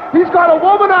Perignon. He's got a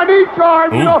woman on each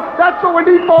arm. You Ooh. know, that's what we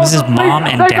need both. This is mom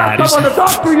and they dad. got someone to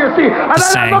talk to, you see. And then I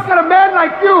saying. look at a man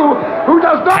like you who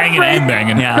does not Hanging drink, and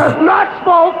banging. Yeah. does not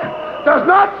smoke, does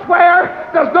not swear,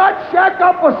 does not shack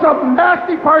up with some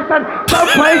nasty person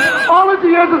someplace. All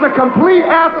he is a complete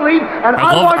athlete, and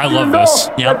I want you to know this.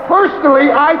 Yep. that personally,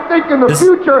 I think in the This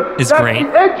future is that great.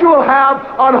 the edge you'll have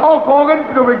on Hulk Hogan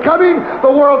to becoming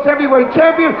the world's heavyweight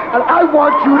champion, and I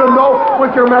want you to know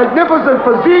with your magnificent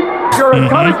physique, your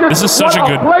intelligence, This is such what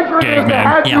a good pleasure it gag, is to man.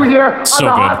 have you Yeah. here So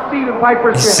on the good. hot seat in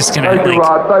Piper's This Pit. is gonna, Thank you, like-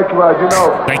 Rod. Thank you, Rod. You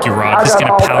know, Thank you, Rod. I Just got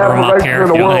gonna all the powder him up admiration here. in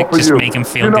the You're world like, for just you. make him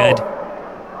feel You know, good.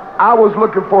 I was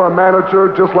looking for a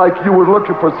manager just like you were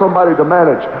looking for somebody to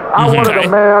manage. I wanted Okay. a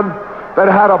man that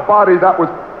had a body that was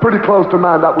pretty close to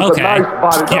mine. That was Okay. a nice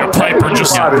body. Yeah, That was a Piper nice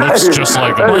just body. looks just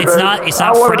like him. Well, it's baby. not- it's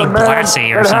not I wanted Freddie a man Blassie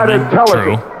or that had something.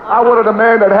 intelligence. True. I wanted a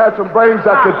man that had some brains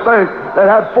that could think, that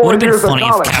had 4 Would've been years of funny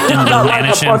if college. Captain Lou Not like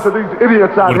managed a bunch him. of these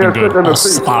idiots out Would've here been good. sitting in the All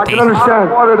seat. I sloppy. can understand.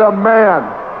 I wanted a man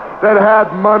that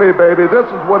had money, baby. This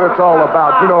is what it's all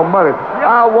about, you know, money.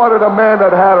 I wanted a man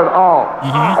that had it all.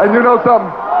 And you know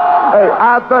something? Hey,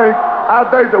 I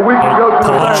think that we can go to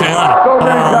the Paul ring Jim. so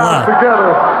many Paul. times together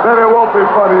that it won't be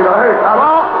funny. You know, hey,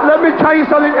 well, let me tell you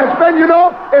something. It's been, you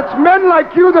know, it's men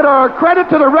like you that are a credit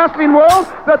to the wrestling world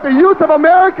that the youth of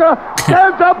America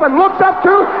stands up and looks up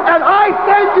to. And I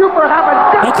thank you for having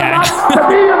guts Okay. enough to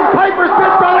be in Piper's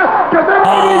Pit, brother, because then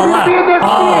we need you to be in this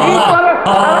heat, brother.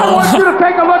 And I want you to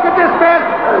take a look at this, man.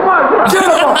 Come on,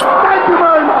 beautiful. Thank you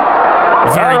very much.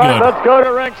 Very All right, good. let's go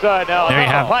to ringside now. There you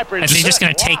have it. Piper's Is he just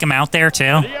going to take him out there,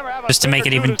 too? Just to make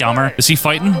it even dumber? Is he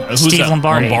fighting? Who's Steve that?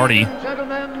 Lombardi.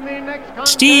 Gentlemen, the next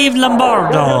contest Steve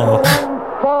Lombardo.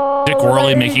 Dick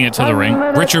Worley making it to the ring.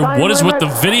 Richard, what is with the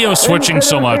video switching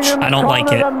so much? I don't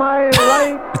like it.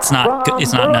 It's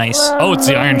not nice. Oh, it's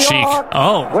the Iron Sheik.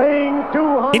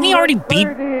 Oh. Didn't he already beat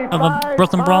a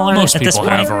Brooklyn Brawler Most at this people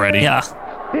point? have already. Yeah.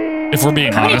 If we're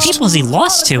being How many honest. people has he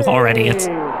lost to already? It's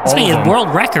a world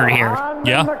record here.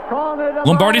 Yeah.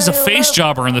 Lombardi's a face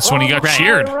jobber in this one. He got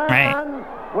cheered. Right.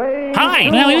 Hi.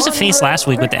 No, he was a face last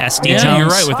week with the SD Jones. Yeah, you're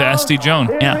right, with the SD Joan.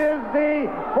 Yeah.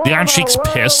 The Iron Sheik's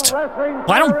pissed.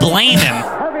 Well, I don't blame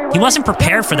him. He wasn't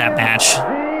prepared for that match.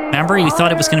 Remember, he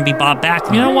thought it was going to be Bob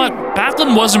Backlund. You know what?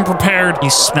 Backlund wasn't prepared. You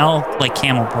smell like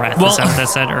camel breath. Well, is that what that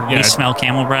said? Or yeah. you smell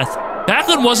camel breath?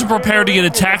 Backlund wasn't prepared to get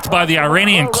attacked by the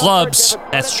Iranian clubs.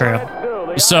 That's true.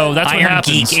 So that's Iron what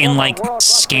happens. Geek in like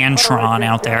Scantron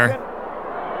out there.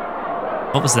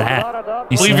 What was that? I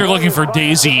believe you're looking for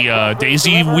Daisy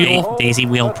Wheel? Daisy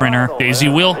Wheel printer. Daisy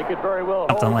Wheel?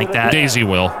 Something like that. Daisy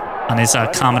Wheel. On his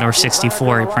Commodore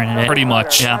 64, he printed it. Pretty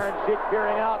much.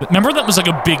 Yeah. Remember that was like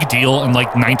a big deal in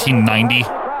like 1990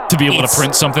 to be able to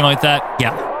print something like that?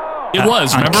 Yeah. It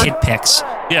was, on remember? Kid Picks.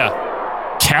 Yeah.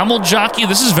 Camel Jockey?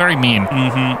 This is very mean.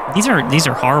 Mm-hmm. These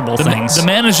are horrible things. The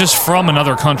man is just from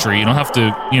another country. You don't have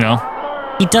to,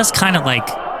 He does kind of like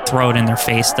throw it in their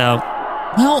face, though.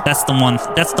 Well, that's the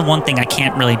one thing I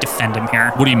can't really defend him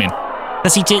here. What do you mean?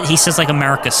 Because he says like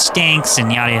America stinks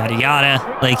and yada yada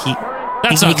yada. Like he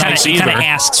kind of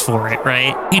asks for it,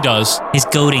 right? He does. He's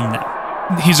goading them.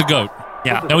 He's a goat.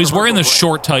 Yeah. Now he's wearing the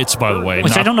short tights, by the way.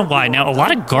 Which I don't know why. Now a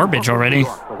lot of garbage already.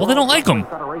 Well, they don't like him.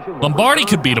 Lombardi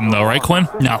could beat him though, right, Quinn?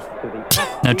 No.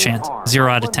 No chance.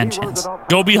 0 out of 10 chance.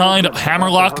 Go behind,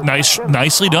 hammerlock,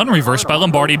 nicely done, reversed by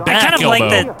Lombardi, back I kind of elbow.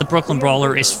 like that the Brooklyn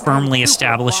Brawler is firmly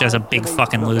established as a big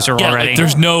fucking loser already.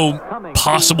 There's no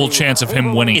possible chance of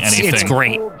him winning anything. It's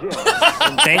great.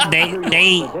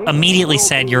 they immediately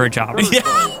said you're a jobber.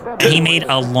 Yeah. And he made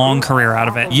a long career out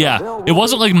of it. Yeah. It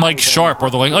wasn't like Mike Sharp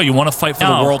where they're like, oh, you want to fight for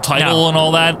the world title and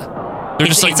all that? They're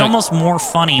just like, it's almost more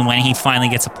funny when he finally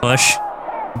gets a push.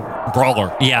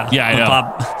 Brawler. Yeah. Yeah, I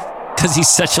know. Because he's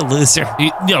such a loser.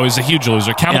 He's a huge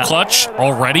loser. Camel Clutch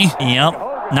already? Yep.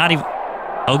 Not even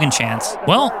Hogan chance.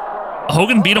 Well,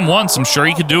 Hogan beat him once. I'm sure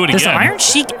he could do it Does again. Iron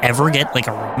Sheik ever get like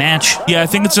a rematch? Yeah, I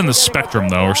think it's in the Spectrum,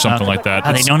 though, or something like that.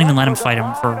 They don't even let him fight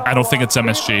him for... I don't think it's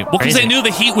MSG. Well, because they knew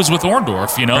the heat was with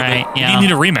Orndorff, Right, He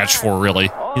need a rematch for, really.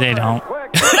 They don't.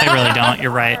 They really don't.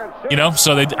 You're right.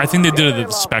 So I think they did it at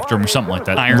the Spectrum or something like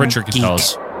that. Iron Richard can Geek. tell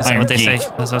us. Is that what they say?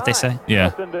 That's what they say?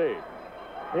 Yeah.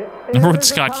 Remember when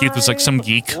Scott Keith was like some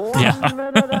geek? Yeah.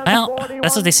 Well,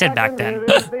 that's what they said back then.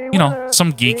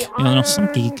 Some geek.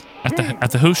 Some geek.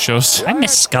 At the Who shows. I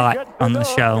miss Scott on the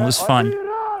show. It was fun.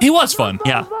 He was fun.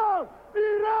 Yeah.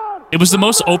 It was the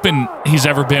most open he's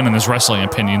ever been in his wrestling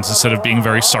opinions instead of being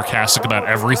very sarcastic about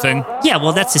everything. Yeah,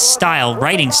 well, that's his style,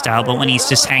 writing style, but when he's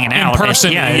just hanging out, in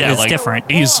person, it's different.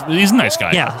 He's a nice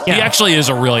guy. Yeah. He actually is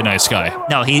a really nice guy.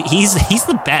 No, he's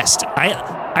the best.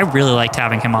 I really liked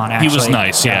having him on, actually. He was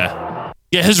nice, yeah.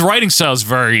 Yeah, his writing style is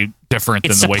very different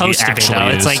than the way he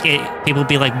actually is. It's like, people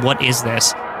be like, what is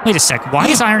this? Wait a sec, why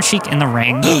is Iron Sheik in the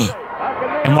ring?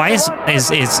 And why is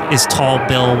Tall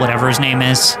Bill, whatever his name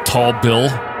is? Tall Bill?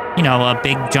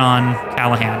 Big John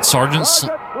Callahan. Sergeant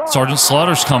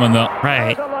Slaughter's coming, though.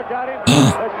 Right.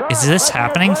 Is this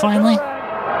happening, finally?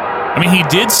 I mean, he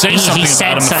did say something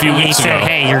about him a few weeks ago. He said,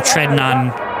 hey, you're treading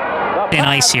on thin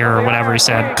ice here, or whatever he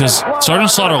said. Because Sergeant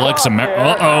Slaughter likes America.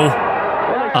 Uh-oh.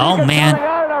 Oh, man.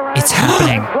 It's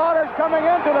happening. Slaughter's coming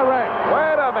into the ring.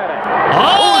 Wait a minute.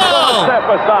 Oh! Step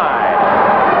aside.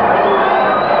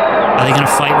 Are they going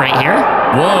to fight right here?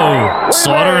 Whoa.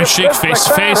 Slaughter and Sheik face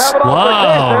to face.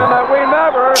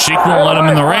 Whoa. Sheik won't let him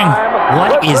in the ring.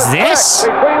 What is this?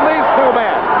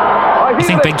 You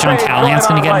think Big John Callahan's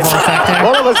going to get involved back there?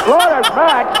 Well, it's Slaughter's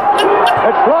match.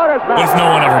 It's Slaughter's match. What if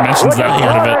no one ever mentions that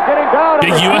part of it?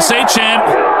 Big USA chant.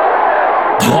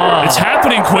 Whoa. It's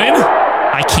happening, Quinn.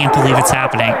 I can't believe it's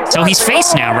happening. So he's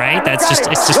face now, right? It's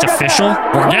just official?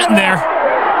 We're getting there.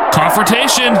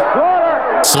 Confrontation.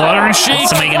 Slaughter and Sheik.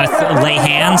 Somebody going to lay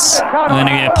hands? Going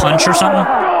to get a punch or something?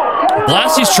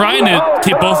 Blasty's trying to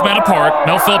keep both men apart.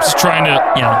 Mel Phillips is trying to...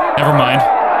 Yeah. Never mind.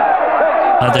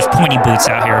 There's pointy boots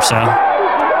out here, so...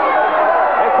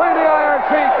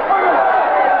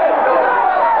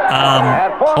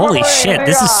 Holy shit,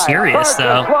 this is serious,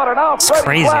 though. It's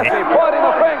crazy. What?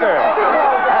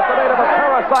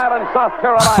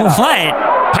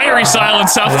 Parris Island,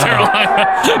 South Carolina.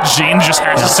 Gene just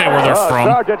has to say where they're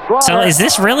from. So is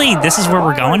this where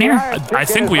we're going here? I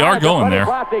think we are going there.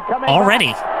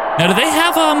 Already. Now, do they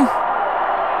have,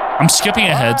 I'm skipping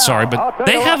ahead, sorry, but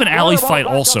they have an alley fight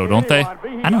also, don't they?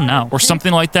 I don't know. Or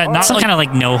something like that. Not Some like, kind of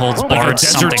like no holds like a barred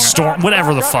Desert something. Storm,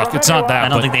 whatever the fuck. It's not that. I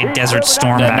don't think they Desert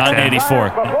Storm Yeah, back not in then. 84.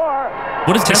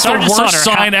 What is this? The Sergeant worst Slaughter,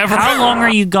 sign ever. How long are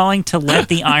you going to let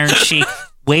the Iron Sheik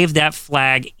wave that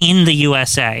flag in the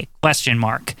USA? Question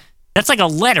mark. That's like a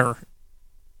letter.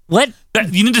 What?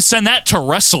 You need to send that to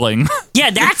wrestling. Yeah,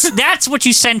 that's what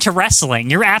you send to wrestling.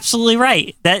 You're absolutely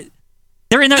right. That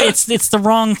they're in there. It's the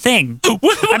wrong thing.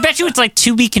 I bet you it's like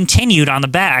to be continued on the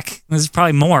back. There's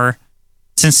probably more.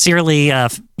 Sincerely,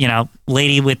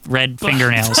 lady with red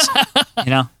fingernails.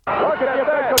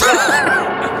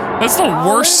 That's the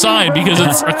worst sign because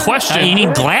it's a question. You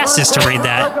need glasses to read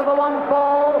that.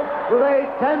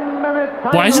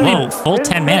 Why isn't he full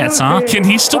 10 minutes, huh? Can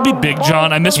he still be Big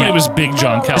John? I miss when he was Big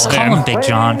John Just call Callahan. him Big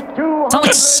John. It's not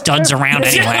like studs around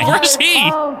anyway. Where's he?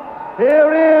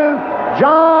 Here is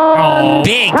John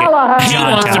Big Callahan. He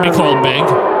John wants to be Callahan. called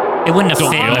Big. It wouldn't have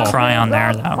Don't fit we all? McCry on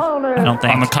there, though. I don't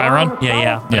think. On the Chiron?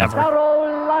 Yeah, whatever.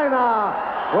 Carolina.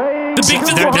 The big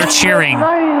They're cheering.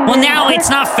 Well, now it's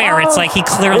not fair. It's like he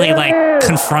clearly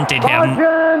confronted him.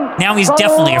 Now he's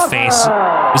definitely a face.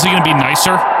 Is he going to be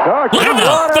nicer? Look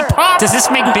at the pop. Does this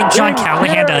make Big John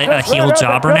Callahan a heel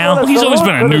jobber now? Well, he's always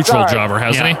been a neutral jobber,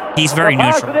 hasn't he? He's very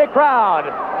neutral. crowd.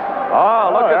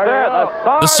 Oh, look at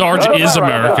that. The Sarge is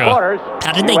America.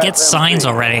 How did they get signs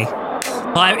already?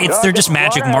 Well, they're just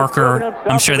magic marker.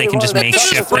 I'm sure they can just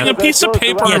makeshift Bring a them. piece of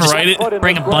paper and just write it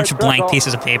Bring a bunch of blank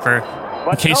pieces of paper.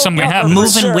 in case something happens.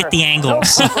 Moving with the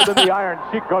angles.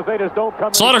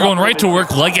 Slaughter going right to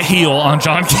work like a heel on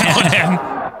John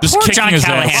Callahan. Just Poor kicking John his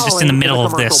Callahan ass. just in the middle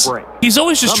of this. He's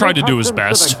always just tried to do his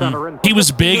best. He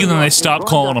was big and then they stopped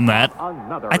calling him that.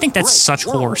 I think that's such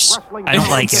horse. I don't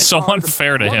like it. It's so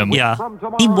unfair to him. Yeah.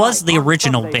 He was the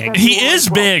original Big. He is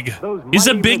big. He's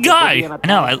a big guy. I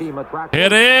know.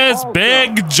 It is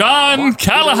Big John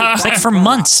Callahan. It's like for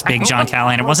months, Big John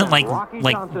Callahan. It wasn't like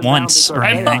once or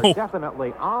I anything.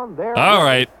 know. All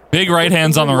right. Big right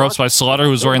hands on the ropes by Slaughter,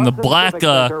 who's wearing the black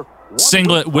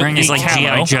singlet with Wearing the his like camo.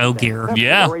 G.I. Joe gear.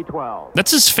 Yeah.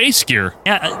 That's his face gear.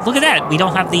 Yeah, look at that. We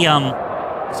don't have the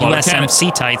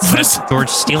USMC tights that George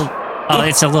Steele. Oh,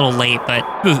 it's a little late, but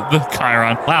The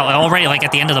Chiron. wow, already like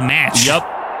at the end of the match. Yep. By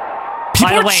People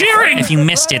the are way, cheering. if you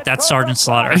missed it, that's Sergeant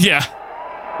Slaughter. Yeah.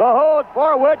 The hold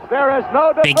for which there is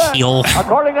no Big defense. heel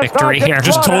According to victory Sergeant here.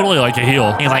 Just Slaughter. totally like a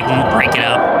heel. He like won't break it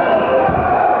up.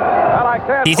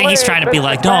 Do you think he's trying to be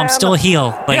like, no, I'm still a heel?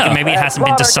 Like Yeah. maybe it hasn't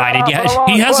been decided yet.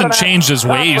 He hasn't changed his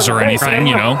ways or anything,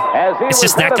 you know. It's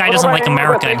just that guy doesn't like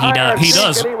America, and he does. He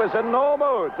does.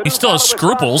 He still has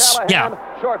scruples. Yeah.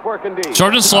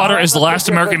 Sergeant Slaughter is the last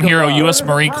American hero. U.S.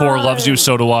 Marine Corps loves you,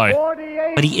 so do I.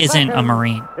 But he isn't a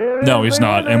Marine. No, he's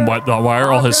not. And why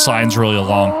are all his signs really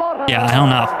long? Yeah, I don't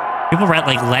know. People write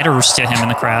like letters to him in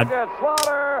the crowd.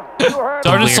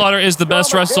 Sergeant Weird. Slaughter is the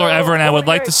best wrestler ever, and I would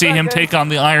like to see him take on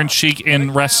the Iron Sheik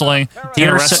in wrestling. In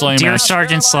a wrestling Dear match.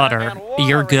 Sergeant Slaughter,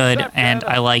 you're good, and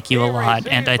I like you a lot,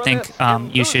 and I think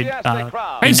you should be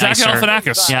Hey, Zach nicer.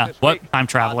 Galifianakis. Yeah, What? Time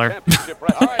traveler.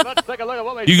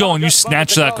 You go and you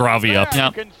snatch that Gravy up.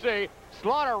 Yep.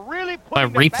 A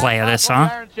replay of this,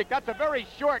 huh?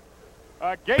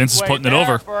 Vince is putting it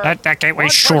over. That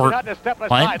gateway's short.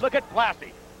 What? Look at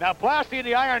Blassie. Now Blassie and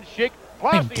the Iron Sheik.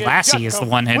 I think Blassie is the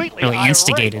one that really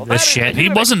instigated this shit. He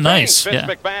wasn't nice. Yeah.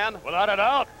 Without a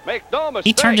doubt. Make no mistake.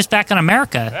 He turned his back on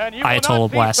America, Ayatollah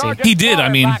Blassie. He did, I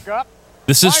mean,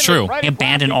 this is true. He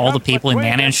abandoned all the people he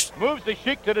managed.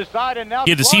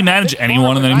 Yeah, does he manage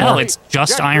anyone anymore? No, it's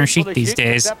just Iron Sheik these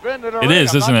days. It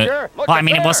is, isn't it? Well, I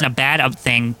mean, it wasn't a bad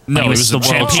thing when No, he was it the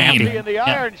was a world champion. champion.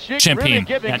 Yeah. Champion.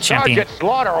 Yeah, champion.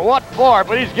 Slaughter what for?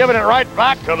 But he's giving it right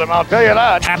back to them. I'll tell you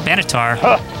that. Pat Benatar.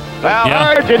 Now,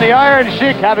 Yeah. Urge and the Iron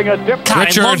Sheik having a different. God,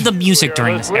 Richard. I love the music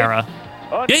during this era.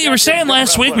 Yeah, you were saying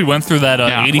last week we went through that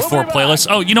Yeah. 84 playlist.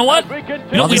 Oh, you know what? You know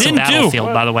what Love we is a didn't do?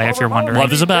 battlefield, by the way, if you're wondering.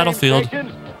 Love is a battlefield.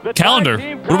 Calendar.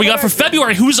 What do we got for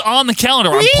February? Who's on the calendar?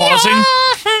 I'm pausing.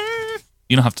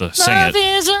 You don't have to sing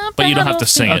it, but you don't have to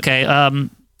sing it. Okay,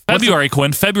 February,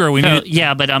 Quinn. February, we need.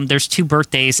 yeah, but there's 2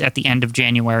 birthdays at the end of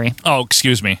January. Oh,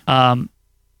 excuse me.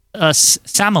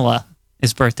 Samala,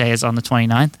 his birthday is on the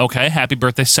 29th. Okay, happy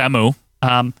birthday, Samu.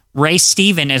 Ray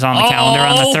Steven is on the calendar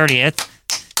on Oh! the 30th.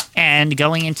 And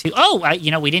going into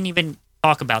we didn't even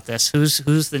talk about this.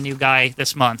 Who's the new guy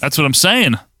this month? That's what I'm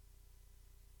saying.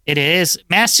 It is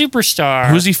Mass Superstar.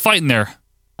 Who's he fighting there?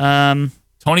 Um,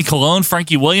 Tony Colon,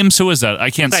 Frankie Williams. Who is that? I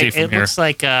can't see from it here.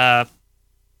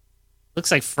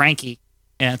 looks like Frankie.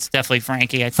 Yeah, it's definitely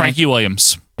Frankie. I think. Frankie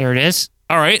Williams. There it is.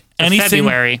 All right. So Anything?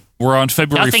 February. We're on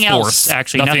February Nothing 4th. else,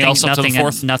 actually. Nothing else up to the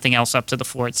 4th? Nothing else up to the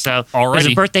 4th. So Alrighty. there's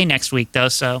a birthday next week, though,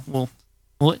 so we'll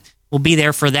we'll be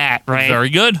there for that, right? Very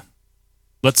good.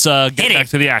 Let's get back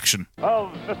to the action.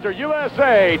 Of Mr.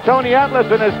 USA, Tony Atlas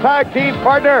and his tag team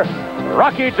partner,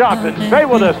 Rocky Johnson. Stay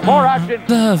with us. More action.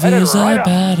 Love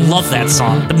that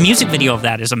song. The music video of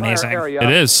that is amazing. It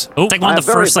is. Oh, it's like one of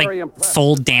the first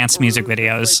full dance music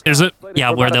videos. Is it?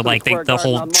 Yeah, where they're like the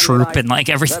whole troop and like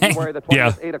everything.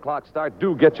 Yeah. 8 o'clock start.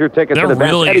 Do get your tickets. They're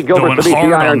really going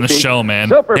hard on the show, man.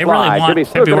 They really want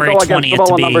February 20th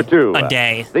to be a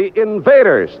day. The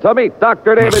Invaders to meet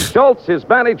Dr. David Schultz, his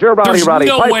manager, Roddy There's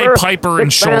no Piper. way Piper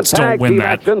and Schultz don't win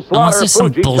that. Unless there's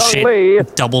some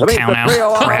bullshit double count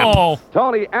out crap. Oh.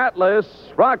 Tony Atlas,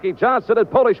 Rocky Johnson, and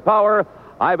Polish Power.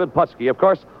 Ivan Putski, of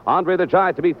course. Andre the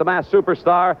Giant to meet the Masked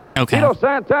Superstar. Okay. Tito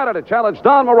Santana to challenge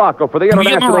Don Morocco for the Can we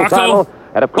get international Morocco? title.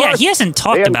 And of course, Yeah, he hasn't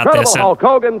talked the about this incredible Hulk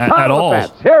Hogan at title all.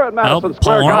 defense here at Madison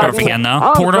Square Paul Orndorff Garden again, though.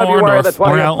 on Porter February the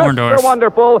Orndorff. 20th. Orndorff. Mr.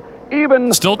 Wonderful.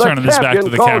 Even Still the turning this back to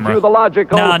champion the called camera. you the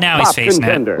logical No, now he's top facing it.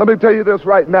 contender. Let me tell you this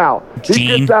right now. He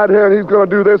Gene. gets out here and he's going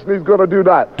to do this and he's going to do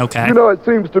that. Okay. You know, it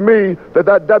seems to me that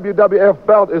WWF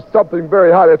belt is something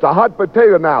very hot. It's a hot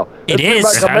potato now. It seems is.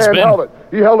 like It a has man been. held it.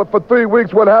 He held it for 3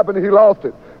 weeks. What happened? He lost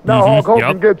it. Now Hulk Hogan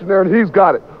Yep. gets in there and he's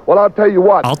got it. Well, I'll tell you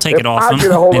what. I'll take if it off I him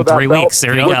get a hold in of that 3 belt, weeks.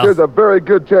 There you which go. there's a very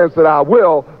good chance that I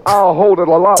will. I'll hold it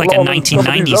a lot It's like a longer than some of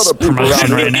these 1990s other people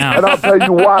promotion around here. right now. And I'll tell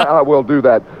you why I will do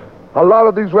that. A lot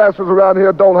of these wrestlers around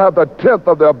here don't have the 10th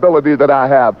of the ability that I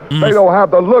have. They don't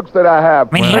have the looks that I have.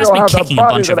 I mean, he they has don't been have the kicking a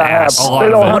body bunch that of I have. ass. A lot They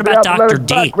of don't it. have What the about Dr. athletic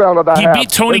D? background that I He have. beat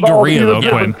Tony They've all Gurria, either though,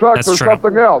 driven Quinn. trucks That's or true.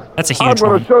 something else. That's a huge I'm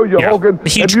going one. to show you, Yeah. Hogan. A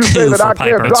huge if you say coup that for I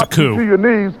Piper. can't It's a drop you coup. to your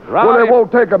knees, well, Rowdy. it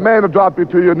won't take a man to drop you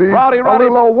to your knees. Rowdy, A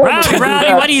little old woman Rowdy, can do Rowdy,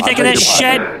 that. what do you think of this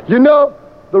shit? You know,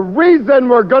 the reason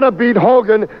we're going to beat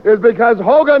Hogan is because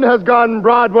Hogan has gone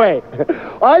Broadway.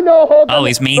 I know Hogan. Oh,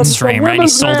 he's mainstream, the right?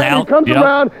 He's women's sold man, out? He comes Yep.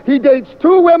 around, he dates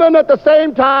 2 women at the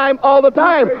same time all the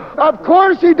time. Of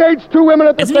course he dates 2 women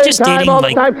at the Isn't he same just time dating, all the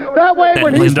like, time. That way that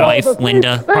when he Linda falls wife, asleep,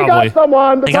 Linda? they Probably. got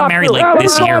someone to They got talk married, to. like,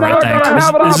 this year, I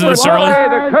think. Isn't this early?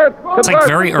 It's like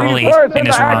very early in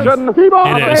his run. Keep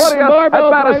on It is. At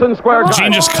Madison Square Garden.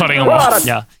 Gene just cutting him off.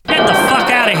 Yeah. Get the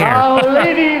fuck out of here.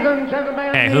 Ladies and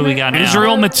gentlemen. Hey, who we got now?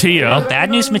 Israel Mattia. Bad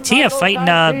News Mattia fighting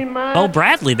Bo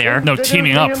Bradley there. No,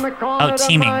 teaming up. Oh,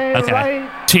 teaming. Okay.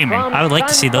 Teaming. I would like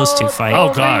to see those two fight.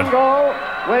 Oh, God.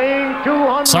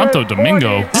 Santo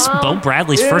Domingo. This is Bo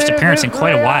Bradley's first appearance in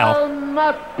quite a while.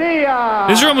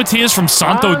 Israel Matias from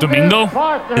Santo Domingo?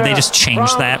 Did they just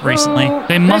change that recently?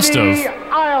 They must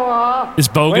have. Is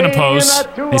Bo going to pose?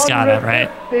 He's got it, right?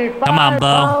 Come on,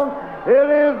 Bo.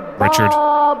 Richard.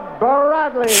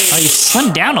 Oh, he's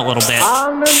slimmed down a little bit.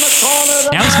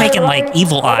 Now he's making like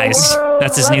evil eyes.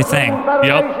 That's his new thing.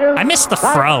 Yep. I missed the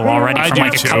fro already I from do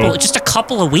like too. just a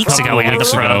couple of weeks ago. Couple We had the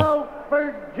weeks fro.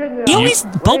 He always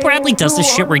Bo Bradley does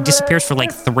this shit where he disappears for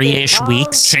like 3-ish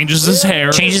weeks, Changes his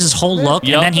hair. changes his whole look,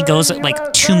 Yep. and then he goes at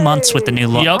like 2 months with the new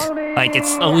look. Yep. Like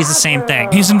it's always the same thing.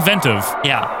 He's inventive.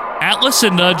 Yeah. Atlas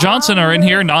and Johnson are in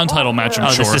here, non-title match, I'm Oh,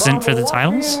 sure. this isn't for the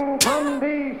titles?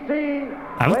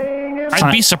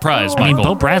 I'd be surprised, I mean,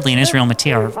 Michael. Bo Bradley and Israel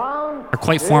Mattia are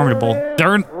quite formidable.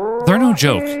 They're no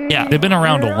joke. Yeah. They've been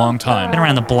around a long time. Been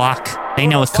around the block. They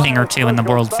know a thing or two in the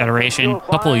World Federation. A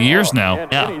couple of years now.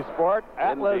 Yeah.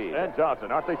 I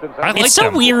like It's so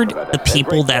them. weird the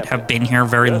people that have been here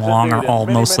very long are all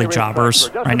mostly jobbers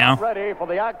right now.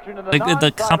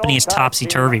 The company is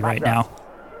topsy-turvy right now.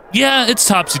 Yeah, it's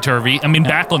topsy-turvy. I mean,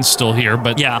 Backlund's still here,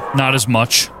 but Yeah. not as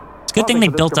much. It's a good thing they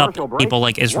built up people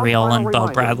like Israel and Bo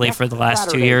Bradley for the last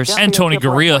 2 years. And Tony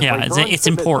Gurria. Yeah, it's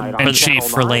important And for, Chief.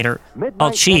 for later. Oh,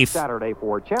 Chief.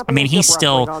 I mean, he's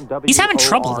having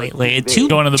trouble lately.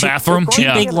 Going to the bathroom? Two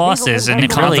Yeah. big losses, and it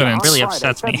Incontinence. really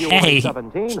upsets me. Hey,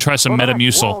 Try some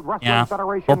Metamucil. Yeah.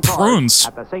 Or prunes.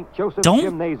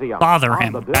 don't bother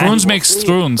him. Prunes makes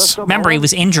throons. Remember, he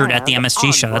was injured at the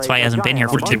MSG show. That's why he hasn't been here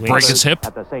for Did 2 he weeks. break his hip?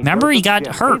 Remember, he got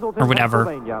hurt or whatever.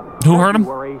 Who hurt him?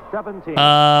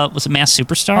 Was it Masked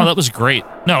Superstar? Oh, that was great.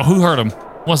 No, who hurt him?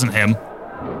 Wasn't him.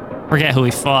 Forget who he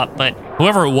fought, but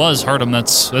Whoever it was hurt him.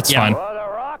 That's Yeah. fine.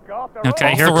 okay.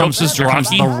 Off Here the comes ropes is The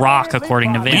Rocky. Rock,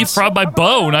 according to Vince. Leapfrog by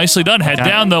Bo. Nicely done. Head Okay.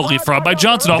 down, though. Leapfrog by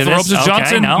Johnson. Off It the is? ropes is Okay,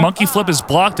 Johnson. no. Monkey flip is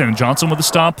blocked, and Johnson with a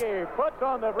stomp. It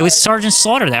was Sergeant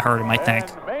Slaughter that hurt him, I think.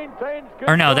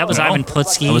 Or no, that was No. Ivan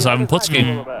Putski. That was Ivan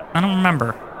Putski. I don't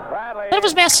remember. That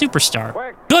was Masked Superstar.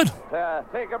 Good.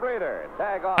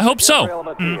 I hope so.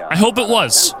 I hope it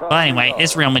was. But anyway,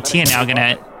 Israel Mattia now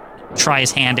gonna try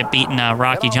his hand at beating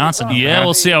Rocky Johnson. over Yeah, there.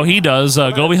 we'll see how he does.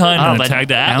 Go behind and but tag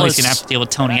to now he's Atlas. gonna have to deal with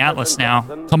Tony Atlas now.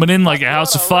 Coming in like a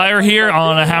house of fire here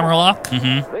on a hammerlock.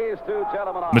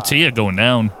 Mattia going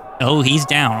down. Oh, he's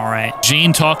down. All right.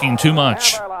 Gene talking too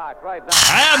much.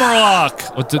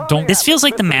 Hammerlock. Don't. This feels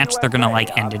like the match they're gonna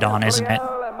like end it on, isn't it?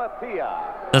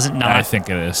 Does it not? I think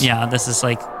it is. Yeah, this is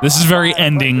like. This is very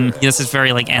ending. This is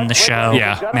very like end the show.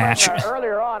 Match.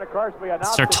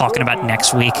 Start talking about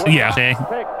next week. Yeah. Pick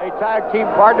a tag team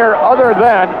partner other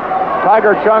than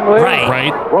Tiger Chung Lee.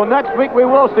 Right. Well, next week we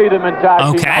will see them in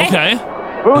tag team. Okay.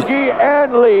 Fuji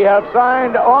and Lee have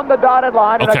signed on the dotted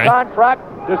line in a contract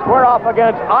to square off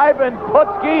against Ivan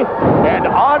Putski and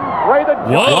Andre the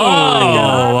Giant.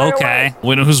 Whoa. Okay.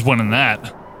 We know who's winning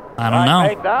that. I don't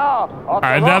know.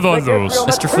 I never lose.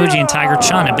 Mr. Fuji and Tiger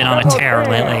Chun have been on a tear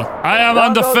lately. I am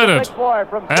undefeated.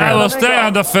 And I will stay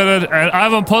undefeated, and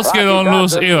Ivan Putski don't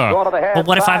lose either. Well,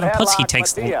 what if Ivan Putski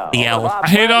takes the L?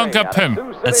 He don't get pinned.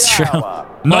 That's true.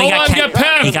 No one get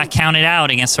pinned. He got counted out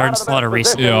against Sergeant Slaughter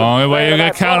recently. The only way you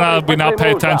get counted out would be not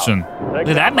pay attention. Look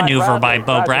at that maneuver by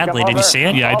Bo Bradley. Did you see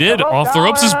it? Yeah, I did. Off the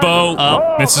ropes is Bo.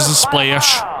 Oh. Misses a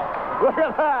splash.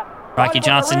 Rocky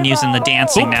Johnson using the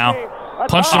dancing now.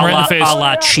 Punched him right in the face. A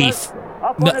la Chief.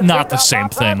 Not the same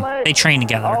thing. They train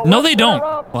together. No, they don't.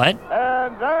 What?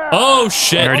 Oh,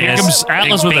 shit. There it Here is. comes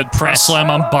Atlas with a Big press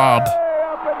slam on Bob.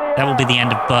 That will be the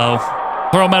end of Bo.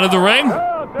 Throw him out of the ring?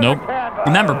 Nope.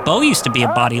 Remember, Bo used to be a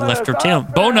body lifter, too.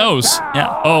 Bo knows.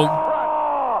 Yeah.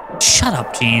 Oh. Shut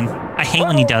up, Gene. I hate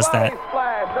when he does that.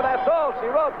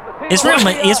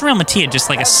 Israel Mattia just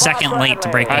like a second late to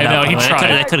break that up. I know, he tried.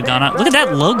 That could have gone on. Look at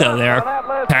that logo there.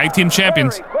 Tag team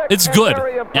champions. It's good.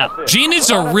 Yeah. Gene needs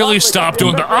to really stop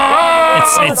doing the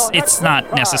It's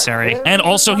not necessary. And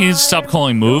also he needs to stop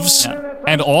calling moves. Yeah.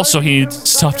 And also he needs to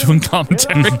stop doing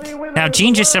commentary. Now,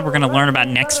 Gene just said we're going to learn about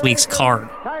next week's card.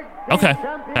 Okay.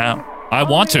 So, I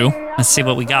want to. let's see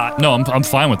what we got. No, I'm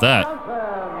fine with that.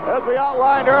 As we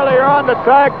outlined earlier on the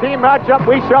tag team matchup,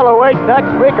 we shall await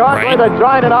next week. Andre the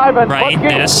Giant and Ivan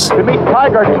Putski to meet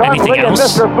Tiger Chung Lee and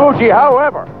Mr. Fuji.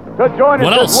 However, to join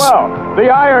us as well, the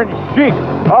Iron Sheik,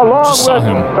 along with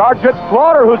Sergeant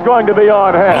Slaughter, who's going to be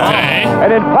on hand. Okay.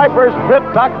 And in Piper's Pit,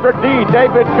 Dr. D,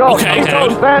 David Jones,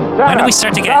 When do we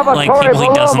start to get like people he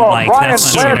doesn't like?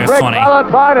 That's Brian sort of funny.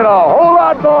 Valentine, and a whole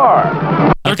lot more.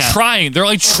 They're trying. They're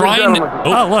like trying.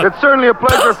 Oh, look. It's certainly a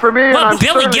pleasure for me. Look, and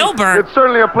Billy Gilbert. It's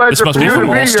certainly a pleasure This must for be you from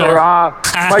to be All-Star.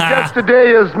 here. My guest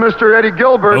today is Mr. Eddie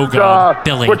Gilbert. Oh, God.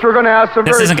 Billy. Which we're going to ask some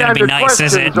This very isn't gonna be standard nice,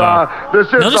 is questions. it? This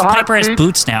is Notice the hot Piper has seat.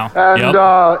 boots now. And Yep.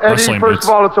 Eddie, Wrestling first boots.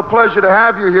 of all, it's a pleasure to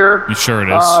have you here. You sure it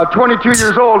is. 22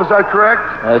 years old, is that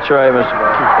correct? That's right, Mr.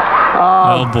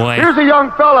 Oh, boy. Here's a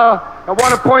young fella. I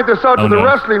want to point this out to the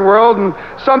wrestling world, and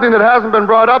something that hasn't been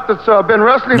brought up that's been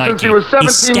wrestling since he was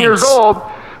 17 years old,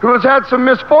 who has had some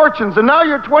misfortunes. And now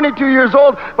you're 22 years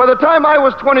old. By the time I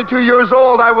was 22 years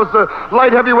old, I was the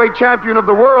light heavyweight champion of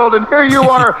the world, and here you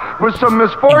are with some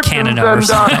misfortunes. Canada or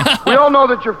something. We all know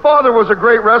that your father was a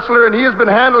great wrestler, and he has been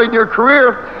handling your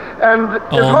career. And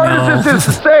as hard as this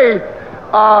is to say,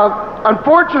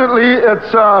 unfortunately,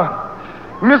 it's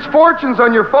misfortunes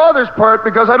on your father's part,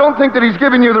 because I don't think that he's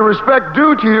giving you the respect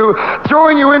due to you,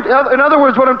 throwing you in other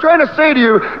words, what I'm trying to say to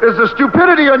you is the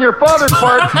stupidity on your father's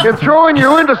part in throwing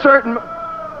you into certain...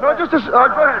 No, just a... go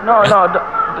ahead. No,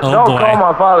 don't call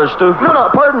my father stupid. No,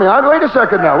 pardon me. Wait a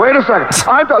second now. Wait a second.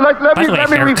 Let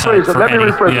me rephrase it. Let me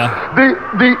rephrase it.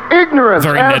 The ignorance,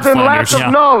 as in lack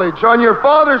of knowledge on your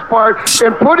father's part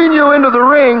in putting you into the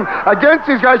ring against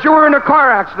these guys. You were in a car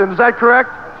accident. Is that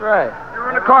correct? That's right. You were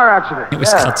in a car accident. It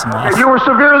was cuts him off. You were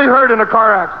severely hurt in a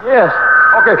car accident. Yes.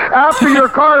 Okay. After your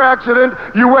car accident,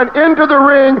 you went into the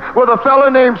ring with a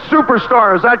fella named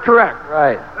Superstar. Is that correct?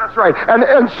 Right. That's right.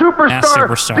 And Superstar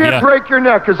did break your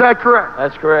neck. Is that correct?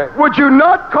 That's correct. Would you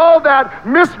not call that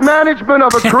mismanagement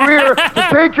of a career to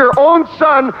take your own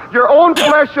son, your own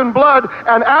flesh and blood,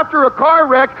 and after a car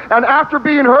wreck and after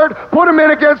being hurt, put him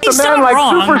in against a man like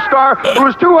Superstar who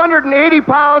is 280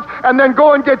 pounds, and then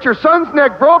go and get your son's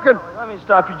neck broken? Let me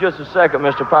stop you just a second,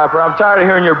 Mr. Piper. I'm tired of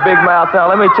hearing your big mouth now.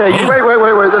 Let me tell you. Wait.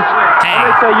 Let me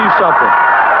tell you something.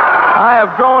 I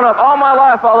have grown up all my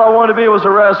life. All I wanted to be was a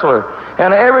wrestler.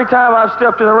 And every time I've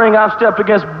stepped in the ring, I've stepped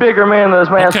against bigger men than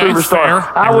this man, Superstar.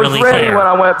 I was ready when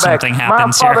I went back. My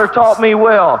father taught me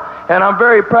well, and I'm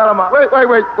very proud of my... Wait. No,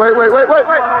 wait,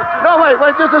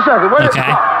 just a second.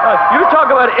 You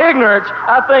talk about ignorance.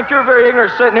 I think you're very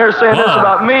ignorant sitting here saying this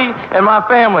about me and my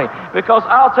family, because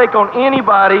I'll take on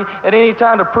anybody at any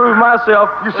time to prove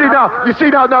myself. You see now,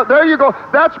 there you go.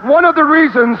 That's one of the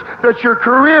reasons that your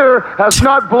career has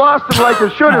not blossomed like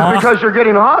it should, is because you're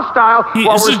getting hostile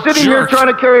while we're sitting here trying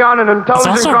to carry on an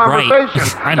intelligent conversation.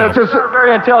 I know. It's a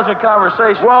very intelligent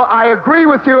conversation. Well, I agree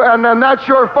with you, and then that's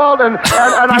your fault, and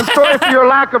I'm sorry for your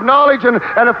lack of knowledge, and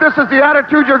if this is the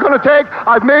attitude you're going to take,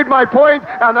 I've made my point,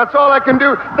 and that's all I can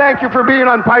do. Thank you for being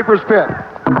on Piper's Pit.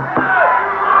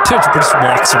 Just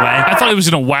walks away. I thought he was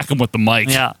going to whack him with the mic.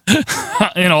 Yeah.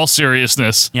 In all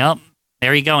seriousness. Yep.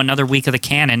 There you go. Another week of the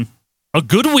Cannon. A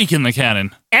good week in the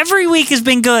Cannon. Every week has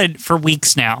been good for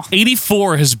weeks now.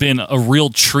 84 has been a real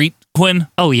treat, Quinn.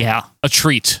 Oh, yeah. A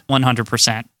treat.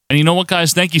 100%. And you know what,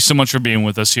 guys? Thank you so much for being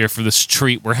with us here for this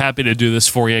treat. We're happy to do this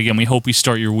for you. Again, we hope we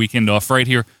start your weekend off right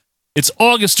here. It's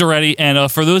August already,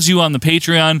 and for those of you on the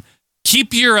Patreon,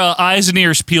 keep your eyes and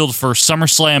ears peeled for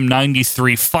SummerSlam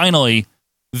 93. Finally,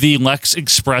 the Lex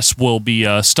Express will be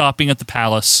stopping at the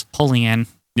Palace. Pulling in.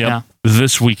 Yep. Yeah.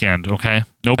 This weekend, okay?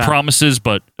 No promises,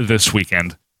 but this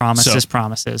weekend.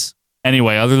 Promises.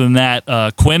 Anyway, other than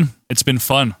that, Quinn, it's been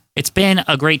fun. It's been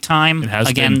a great time. It has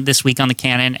again been. This week on the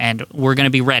Cannon, and we're going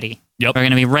to be ready. Yep. We're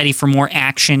going to be ready for more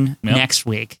action next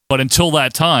week. But until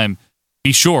that time,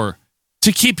 be sure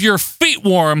to keep your feet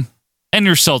warm and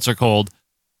your seltzer cold.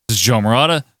 This is Joe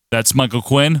Murata. That's Michael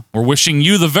Quinn. We're wishing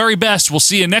you the very best. We'll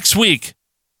see you next week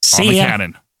on the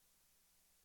Cannon.